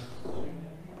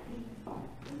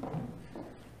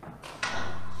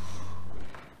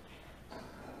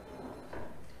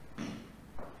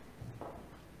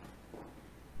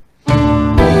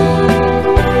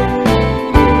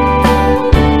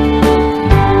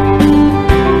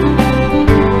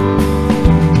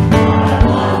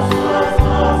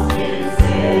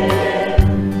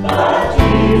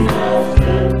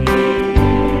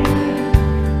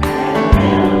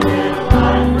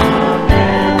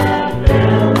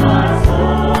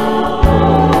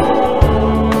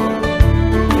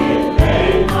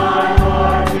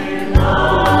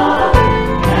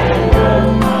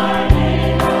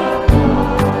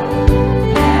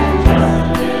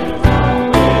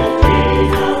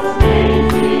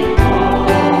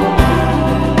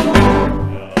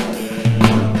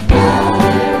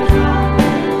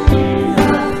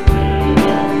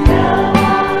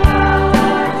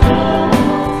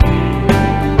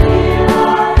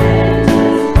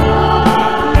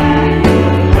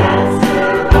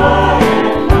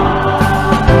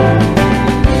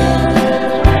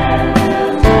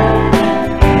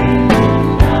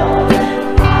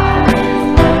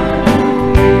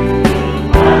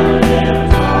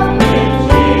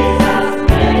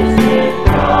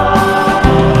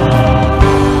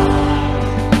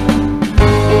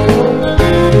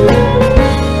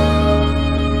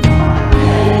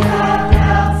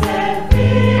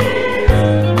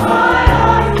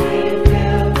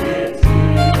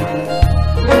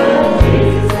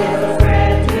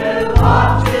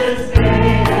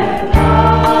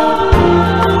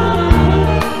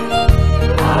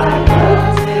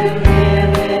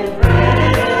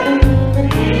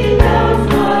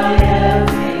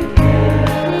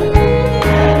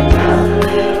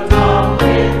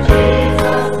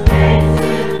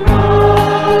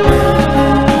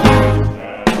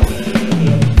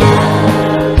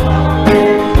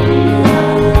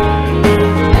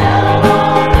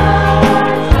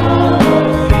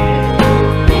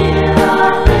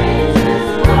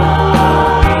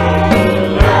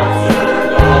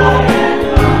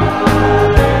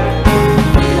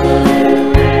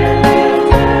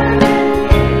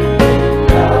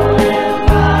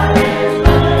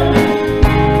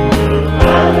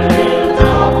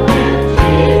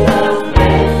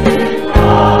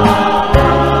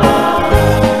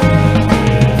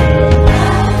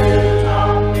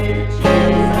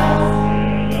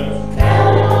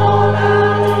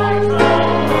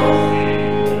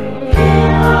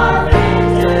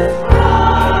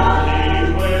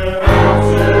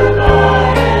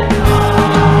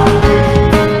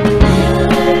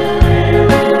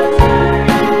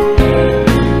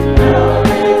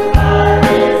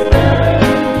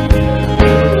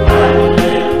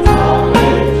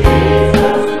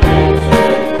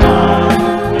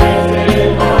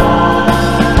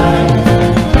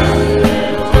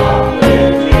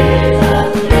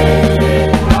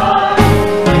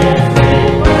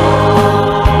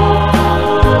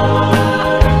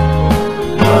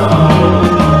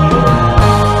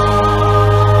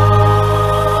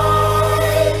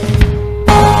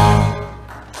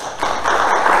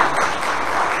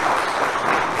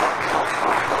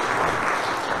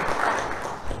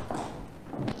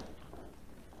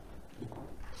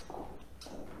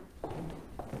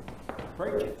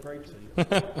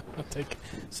 Take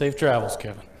safe travels,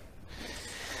 Kevin.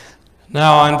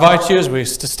 Now I invite you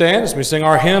to stand as we sing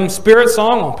our hymn Spirit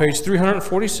Song on page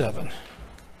 347.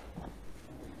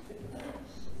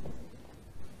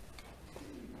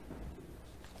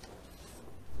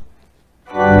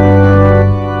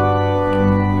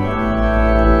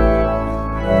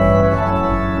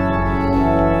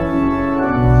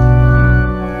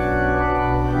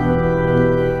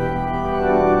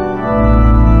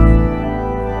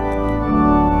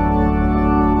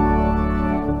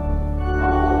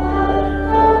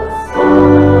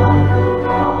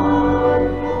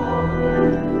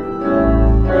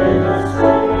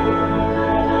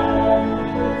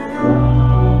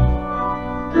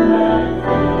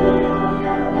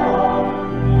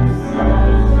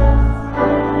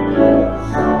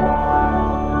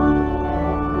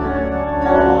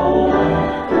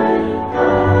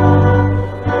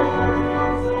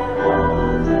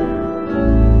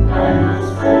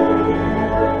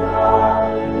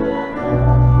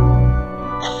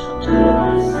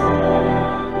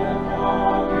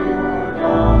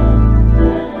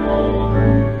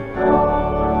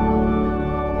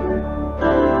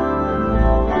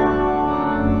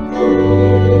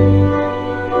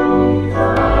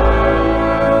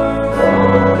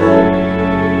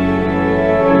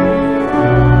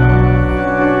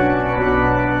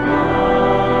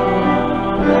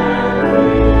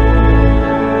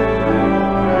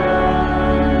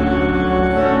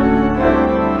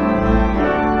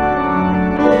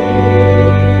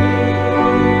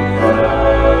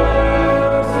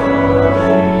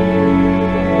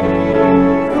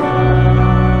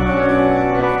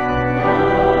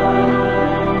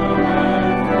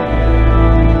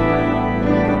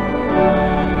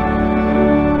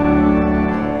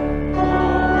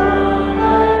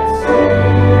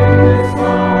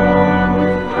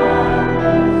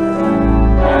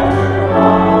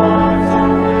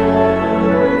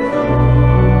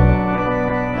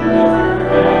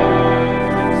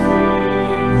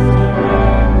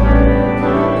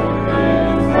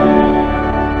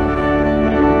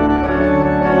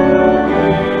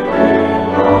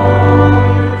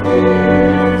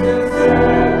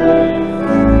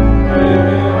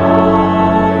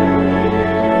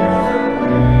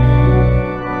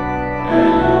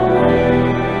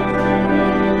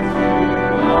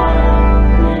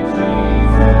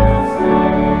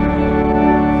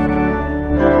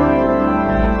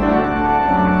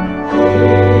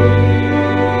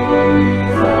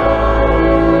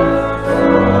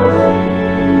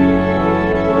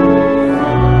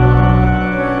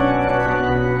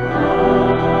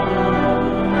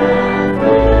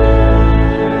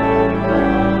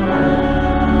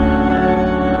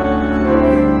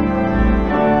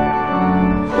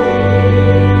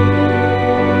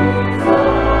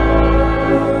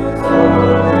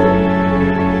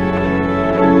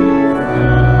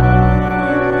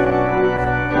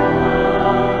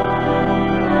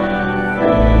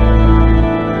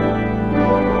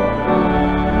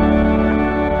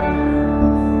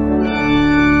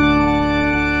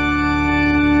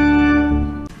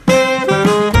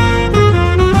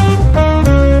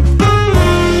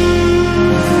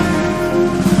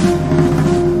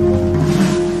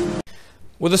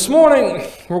 Well, this morning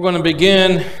we're going to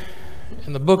begin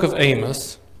in the book of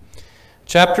Amos,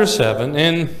 chapter 7,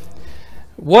 and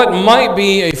what might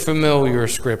be a familiar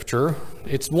scripture.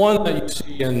 It's one that you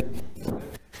see in,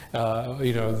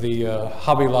 the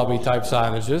Hobby Lobby type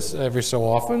signages every so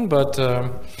often, but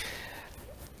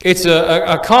it's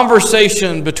a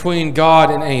conversation between God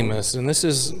and Amos, and this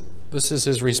is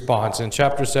his response in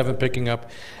chapter 7, picking up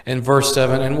in verse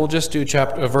 7, and we'll just do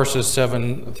verses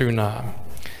 7 through 9.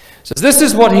 It says, "This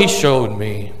is what he showed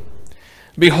me.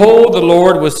 Behold, the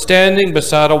Lord was standing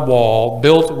beside a wall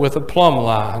built with a plumb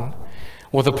line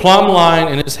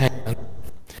in his hand.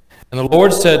 And the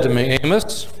Lord said to me,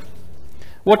 Amos,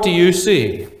 what do you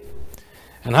see?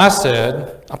 And I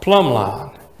said, a plumb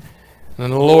line.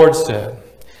 And the Lord said,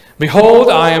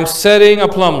 Behold, I am setting a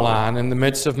plumb line in the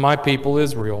midst of my people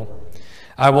Israel.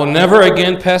 I will never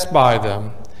again pass by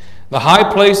them. The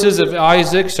high places of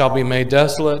Isaac shall be made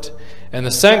desolate, and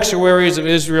the sanctuaries of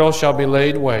Israel shall be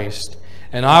laid waste.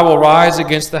 And I will rise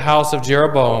against the house of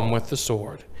Jeroboam with the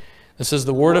sword." This is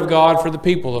the word of God for the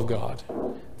people of God.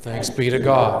 Thanks be to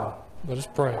God. Let us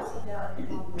pray.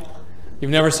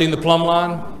 You've never seen the plumb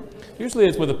line? Usually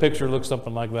it's with a picture that looks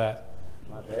something like that.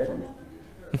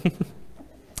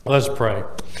 Let's pray.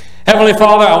 Heavenly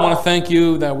Father, I want to thank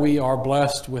you that we are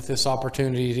blessed with this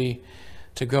opportunity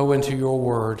to go into your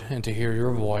word and to hear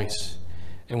your voice.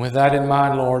 And with that in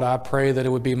mind, Lord, I pray that it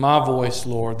would be my voice,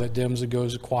 Lord, that dims and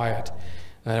goes quiet,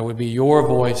 that it would be your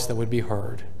voice that would be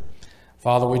heard.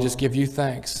 Father, we just give you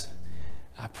thanks.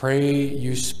 I pray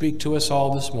you speak to us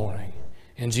all this morning.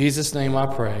 In Jesus' name I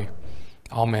pray.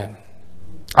 Amen.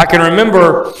 I can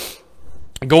remember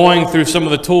going through some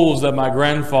of the tools that my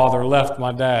grandfather left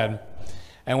my dad.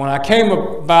 And when I came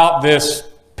about this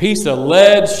piece of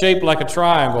lead shaped like a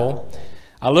triangle,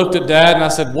 I looked at Dad and I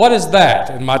said, "What is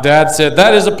that?" And my dad said,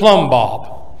 "That is a plumb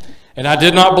bob." And I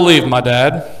did not believe my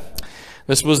dad.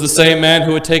 This was the same man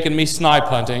who had taken me snipe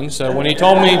hunting. So when he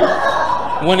told me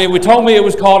it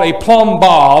was called a plumb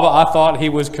bob, I thought he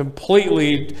was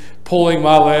completely pulling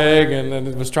my leg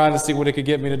and was trying to see what he could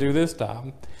get me to do this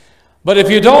time. But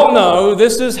if you don't know,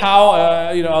 this is how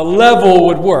a level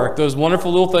would work. Those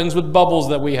wonderful little things with bubbles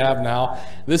that we have now.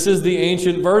 This is the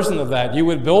ancient version of that. You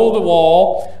would build a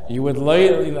wall, you would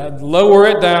lower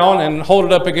it down and hold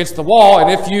it up against the wall. And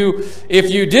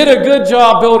if you did a good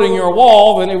job building your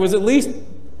wall, then it was at least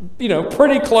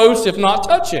pretty close, if not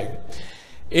touching.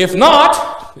 If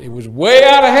not, it was way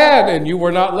out ahead, and you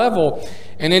were not level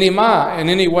in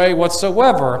any way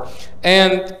whatsoever.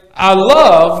 And I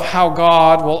love how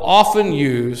God will often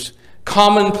use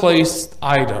commonplace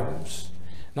items,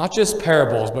 not just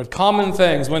parables, but common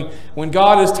things. When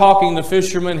God is talking to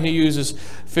fishermen, he uses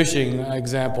fishing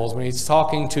examples. When he's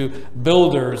talking to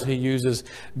builders, he uses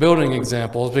building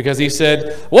examples, because he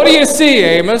said, "What do you see,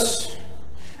 Amos?"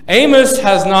 Amos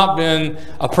has not been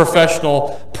a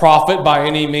professional prophet by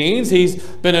any means. He's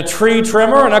been a tree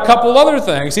trimmer and a couple other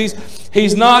things.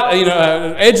 He's not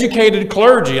an educated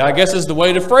clergy, I guess is the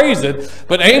way to phrase it.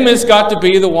 But Amos got to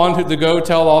be the one to go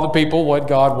tell all the people what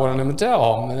God wanted him to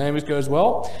tell. And Amos goes,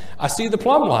 "Well, I see the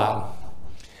plumb line."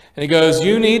 And he goes,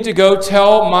 "You need to go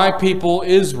tell my people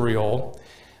Israel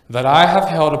that I have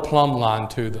held a plumb line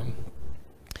to them."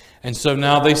 And so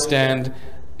now they stand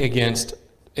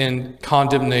in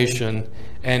condemnation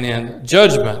and in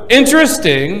judgment.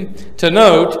 Interesting to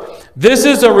note, this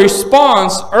is a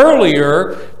response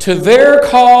earlier to their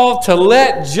call to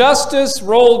let justice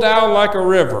roll down like a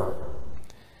river.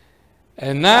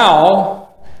 And now,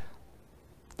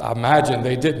 I imagine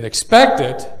they didn't expect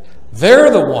it,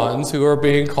 they're the ones who are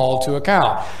being called to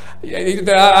account.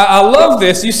 I love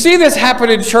this. You see this happen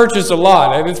in churches a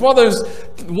lot, and it's one of those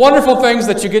wonderful things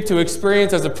that you get to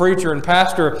experience as a preacher and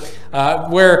pastor,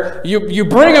 where you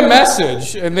bring a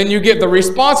message and then you get the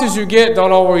responses you get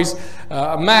don't always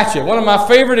match it. One of my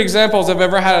favorite examples I've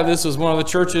ever had of this was one of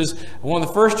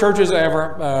the first churches I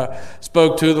ever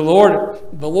spoke to. The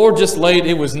Lord just laid,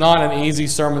 it was not an easy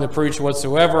sermon to preach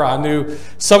whatsoever. I knew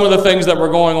some of the things that were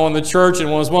going on in the church, and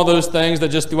it was one of those things that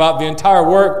just throughout the entire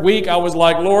work week, I was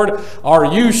like, "Lord, are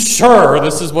you sure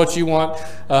this is what you want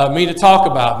me to talk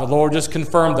about?" And the Lord just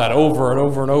confirmed that over and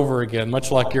over and over again,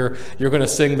 much like you're going to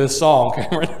sing this song,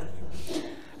 Cameron.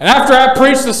 And after I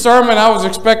preached the sermon, I was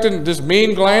expecting just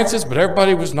mean glances, but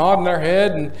everybody was nodding their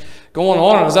head and going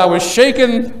on. And as I was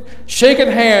shaking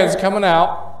hands coming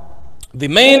out, the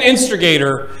main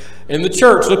instigator in the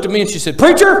church looked at me and she said,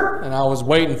 "Preacher," and I was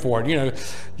waiting for it.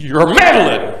 "You're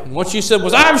meddling." And what she said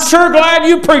was, "I'm sure glad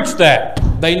you preached that."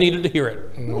 They needed to hear it.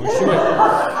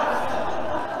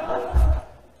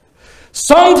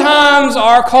 Sometimes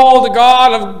our call to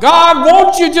God,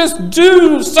 won't you just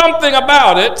do something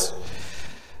about it?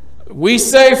 We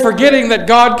say, forgetting that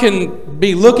God can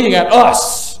be looking at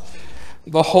us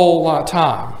the whole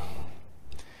time.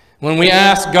 When we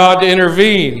ask God to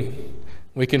intervene,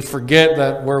 we can forget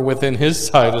that we're within his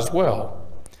sight as well.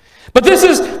 But this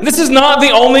is not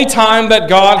the only time that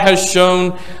God has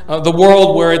shown the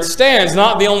world where it stands,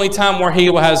 not the only time where he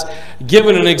has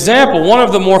given an example. One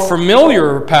of the more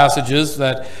familiar passages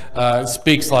that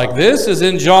speaks like this is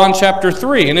in John chapter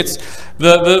 3, and it's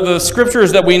the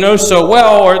scriptures that we know so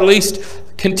well, or at least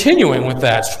continuing with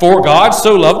that. "For God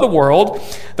so loved the world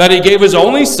that he gave his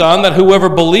only Son, that whoever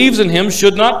believes in him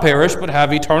should not perish but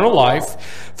have eternal life.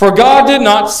 For God did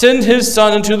not send his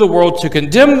Son into the world to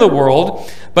condemn the world,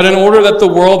 but in order that the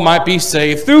world might be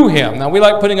saved through him." Now we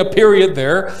like putting a period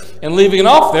there and leaving it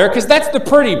off there because that's the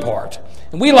pretty part.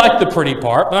 And we like the pretty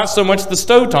part, but not so much the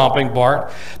stove-topping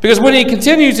part. Because when he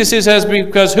continues, he says,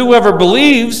 "Because whoever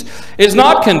believes is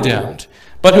not condemned.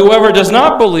 But whoever does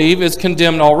not believe is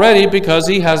condemned already, because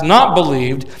he has not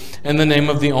believed in the name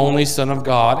of the only Son of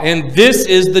God. And this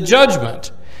is the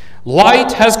judgment.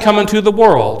 Light has come into the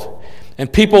world,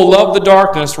 and people love the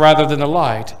darkness rather than the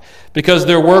light, because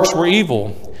their works were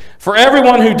evil. For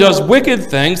everyone who does wicked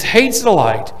things hates the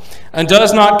light, and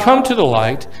does not come to the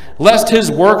light, lest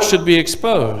his work should be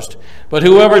exposed. But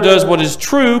whoever does what is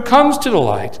true comes to the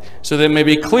light, so that it may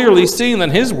be clearly seen that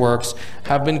his works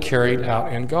have been carried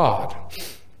out in God."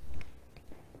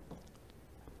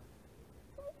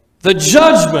 The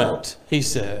judgment, he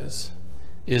says,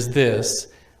 is this: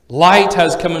 light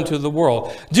has come into the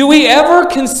world. Do we ever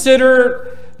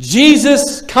consider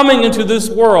Jesus coming into this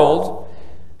world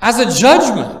as a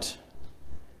judgment?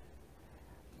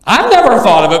 I've never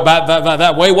thought of it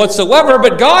that way whatsoever,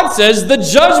 but God says the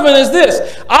judgment is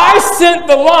this: I sent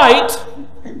the light,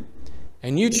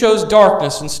 and you chose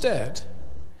darkness instead.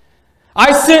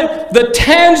 I sent the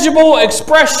tangible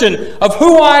expression of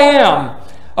who I am,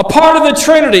 a part of the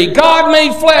Trinity, God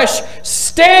made flesh,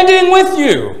 standing with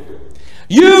you.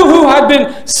 You who have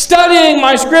been studying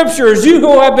my scriptures, you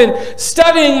who have been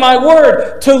studying my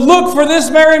word, to look for this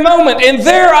very moment. And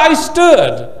there I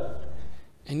stood,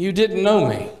 and you didn't know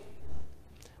me.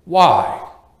 Why?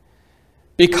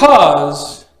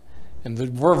 Because, and the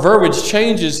verbiage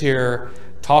changes here,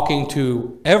 talking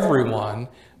to everyone,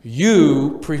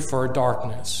 you prefer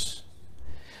darkness.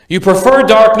 You prefer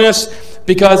darkness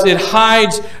because it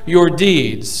hides your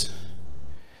deeds.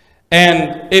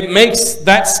 And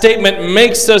that statement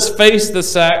makes us face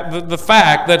the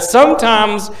fact that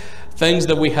sometimes things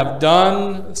that we have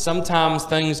done, sometimes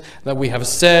things that we have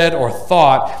said or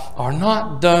thought are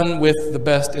not done with the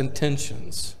best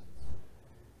intentions.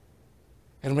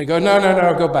 And we go, no,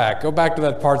 go back. Go back to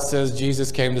that part that says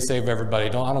Jesus came to save everybody. I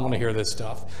don't want to hear this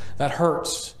stuff. That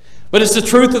hurts. But it's the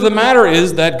truth of the matter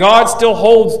is that God still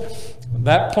holds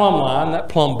that plumb line, that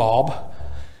plumb bulb,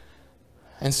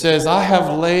 and says, I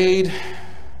have laid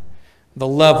the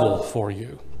level for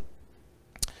you.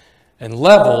 And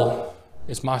level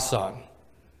is my son.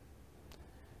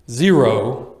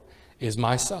 0 is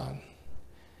my son.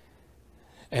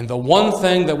 And the one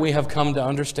thing that we have come to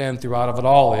understand throughout of it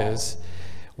all is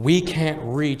we can't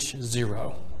reach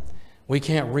 0. We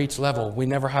can't reach level. We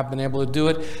never have been able to do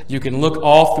it. You can look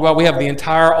all throughout. We have the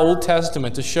entire Old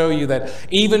Testament to show you that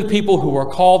even people who were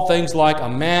called things like a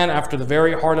man after the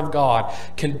very heart of God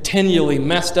continually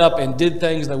messed up and did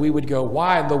things that we would go,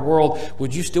 why in the world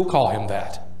would you still call him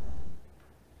that?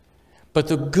 But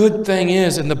the good thing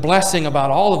is, and the blessing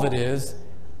about all of it is,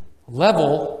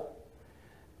 level,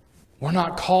 we're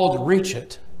not called to reach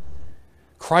it.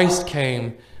 Christ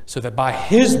came so that by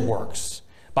his works,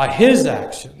 by his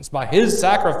actions, by his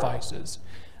sacrifices,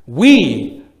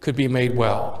 we could be made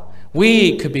well.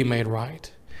 We could be made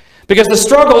right. Because the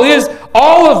struggle is,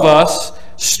 all of us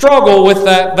struggle with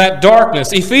that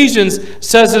darkness. Ephesians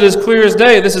says it as clear as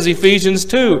day. This is Ephesians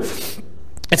 2.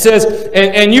 It says,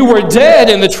 and you were dead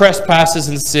in the trespasses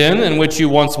and sin in which you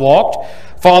once walked,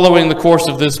 following the course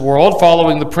of this world,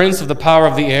 following the prince of the power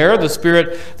of the air, the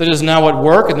spirit that is now at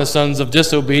work in the sons of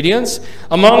disobedience,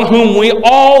 among whom we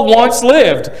all once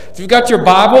lived. If you've got your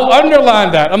Bible,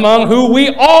 underline that. Among whom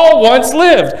we all once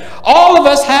lived. All of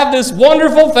us have this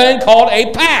wonderful thing called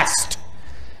a past.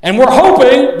 And we're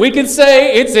hoping we can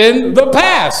say it's in the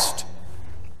past.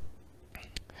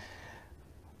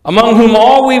 Among whom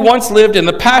all we once lived in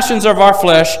the passions of our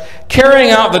flesh, carrying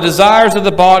out the desires of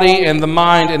the body and the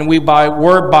mind, and we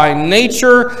were by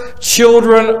nature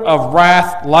children of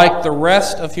wrath like the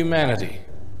rest of humanity.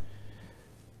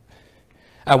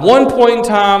 At one point in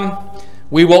time,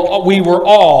 we were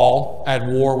all at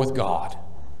war with God.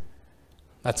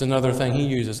 That's another thing he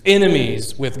uses.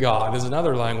 Enemies with God is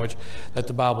another language that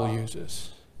the Bible uses.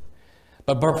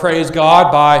 But praise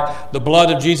God, by the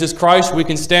blood of Jesus Christ, we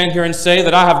can stand here and say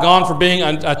that I have gone from being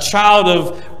a child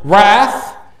of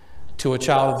wrath to a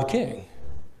child of the King.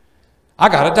 I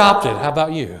got adopted. How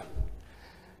about you?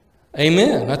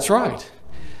 Amen. That's right.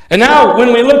 And now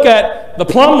when we look at the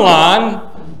plumb line,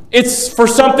 it's for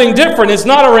something different. It's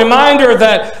not a reminder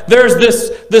that there's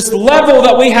this level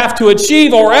that we have to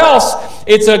achieve, or else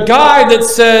it's a guide that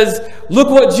says, look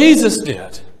what Jesus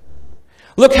did.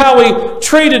 Look how he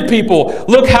treated people.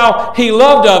 Look how he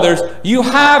loved others. You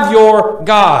have your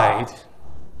guide.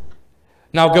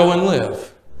 Now go and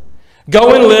live.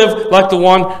 Go and live like the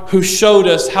one who showed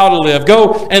us how to live.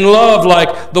 Go and love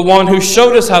like the one who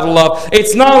showed us how to love.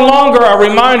 It's no longer a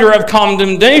reminder of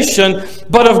condemnation,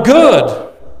 but of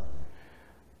good.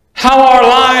 How our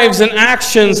lives and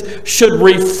actions should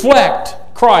reflect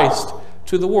Christ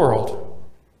to the world.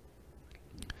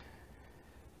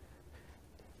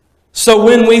 So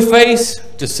when we face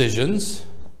decisions,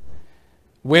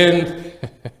 when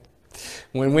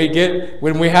we're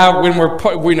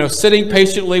sitting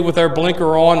patiently with our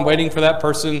blinker on, waiting for that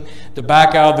person to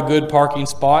back out of the good parking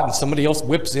spot, and somebody else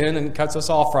whips in and cuts us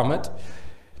off from it,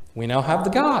 we now have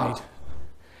the guide.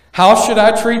 How should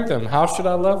I treat them? How should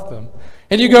I love them?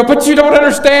 And you go, but you don't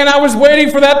understand. I was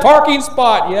waiting for that parking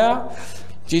spot. Yeah,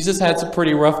 Jesus had some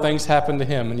pretty rough things happen to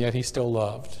him, and yet he still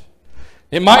loved.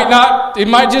 It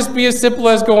might just be as simple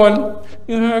as going,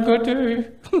 I go to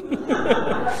you.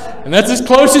 And and that's as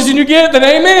close as you get, then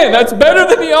amen. That's better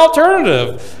than the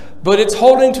alternative. But it's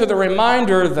holding to the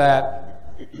reminder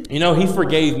that, he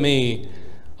forgave me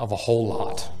of a whole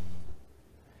lot.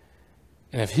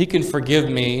 And if he can forgive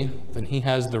me, then he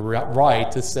has the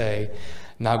right to say,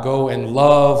 now go and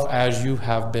love as you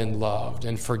have been loved,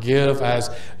 and forgive as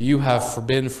you have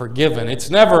been forgiven. It's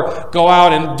never go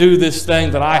out and do this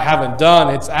thing that I haven't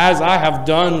done. It's as I have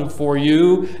done for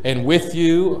you and with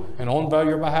you and on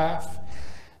your behalf.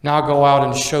 Now go out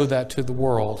and show that to the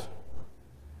world.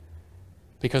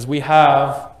 Because we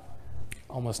have,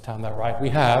 almost timed that right, we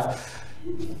have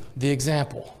the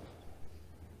example.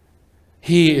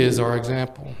 He is our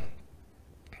example.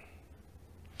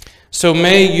 So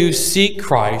may you seek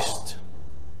Christ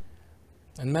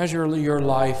and measure your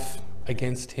life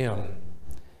against him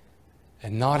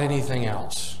and not anything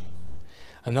else.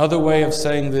 Another way of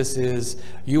saying this is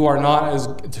you are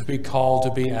not to be called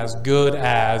to be as good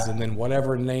as, and then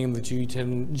whatever name that you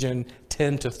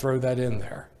tend to throw that in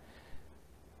there.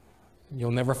 You'll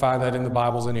never find that in the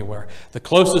Bibles anywhere. The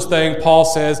closest thing Paul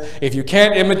says, if you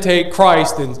can't imitate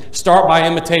Christ, then start by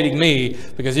imitating me.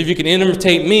 Because if you can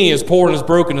imitate me as poor and as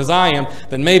broken as I am,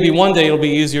 then maybe one day it'll be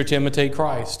easier to imitate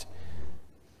Christ.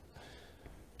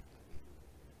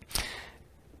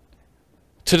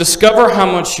 To discover how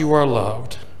much you are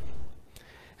loved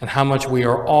and how much we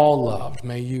are all loved,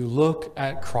 may you look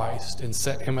at Christ and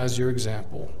set him as your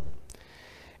example.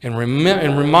 And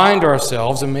remind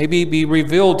ourselves, and maybe be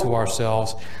revealed to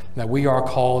ourselves, that we are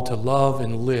called to love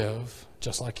and live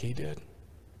just like he did.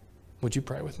 Would you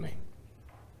pray with me?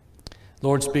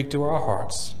 Lord, speak to our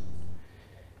hearts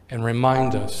and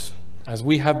remind us, as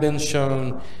we have been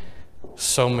shown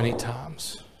so many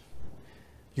times,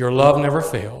 your love never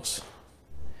fails.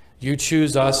 You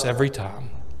choose us every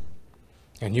time,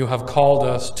 and you have called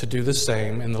us to do the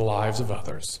same in the lives of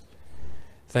others.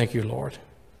 Thank you, Lord.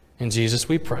 In Jesus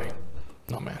we pray.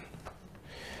 Amen.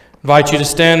 Invite you to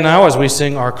stand now as we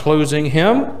sing our closing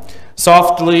hymn.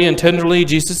 Softly and tenderly,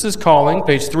 Jesus is calling,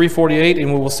 page 348,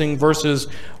 and we will sing verses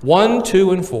 1,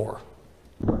 2, and 4.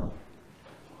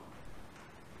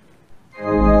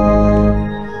 For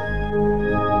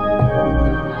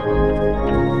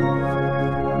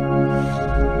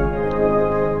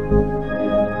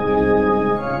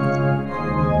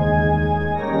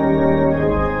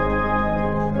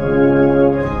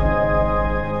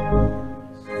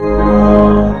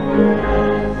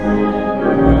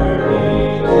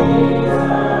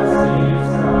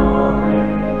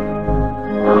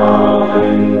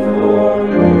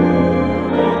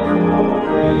you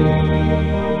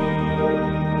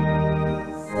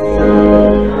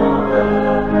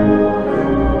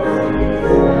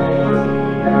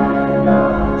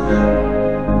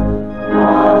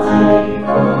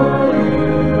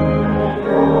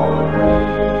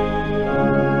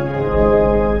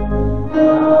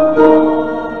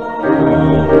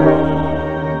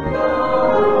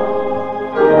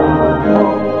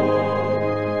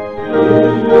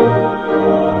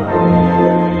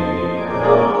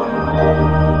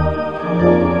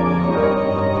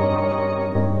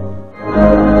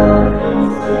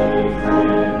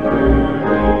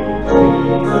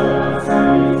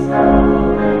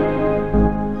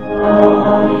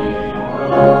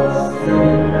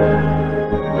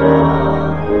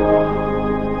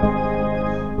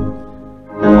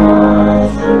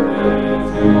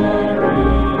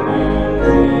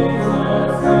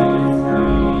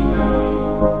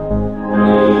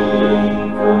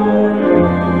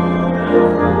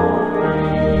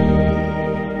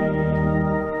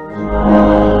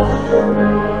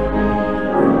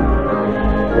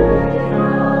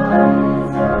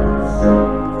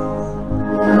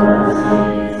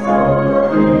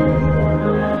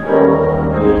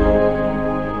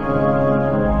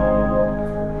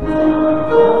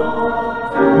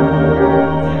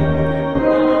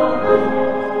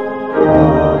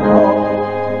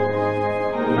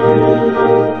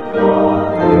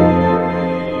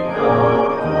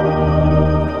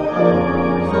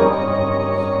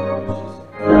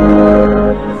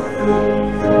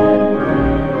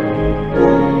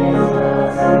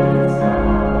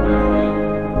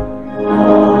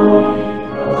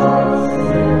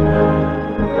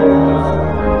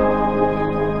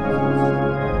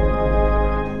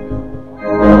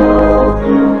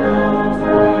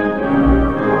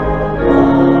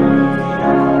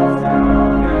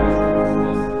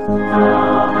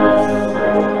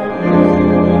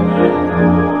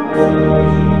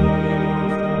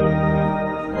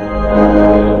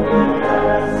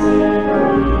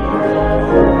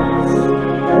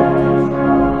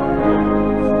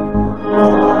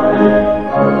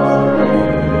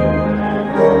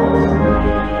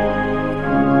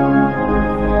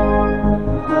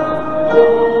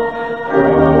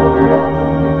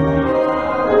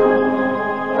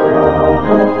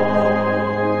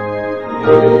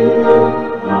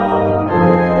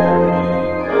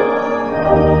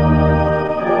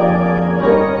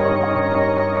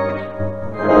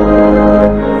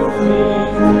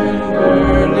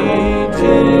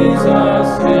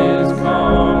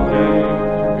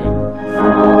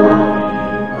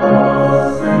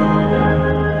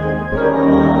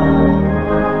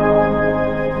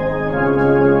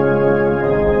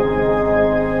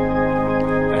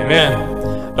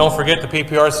Don't forget the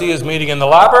PPRC is meeting in the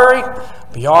library.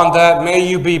 Beyond that, may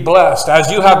you be blessed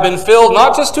as you have been filled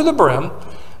not just to the brim,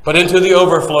 but into the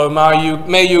overflow.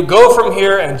 May you go from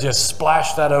here and just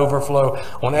splash that overflow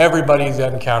on everybody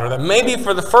that encounter that. Maybe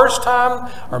for the first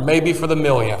time or maybe for the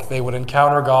millionth, they would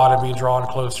encounter God and be drawn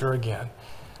closer again.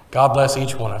 God bless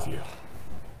each one of you.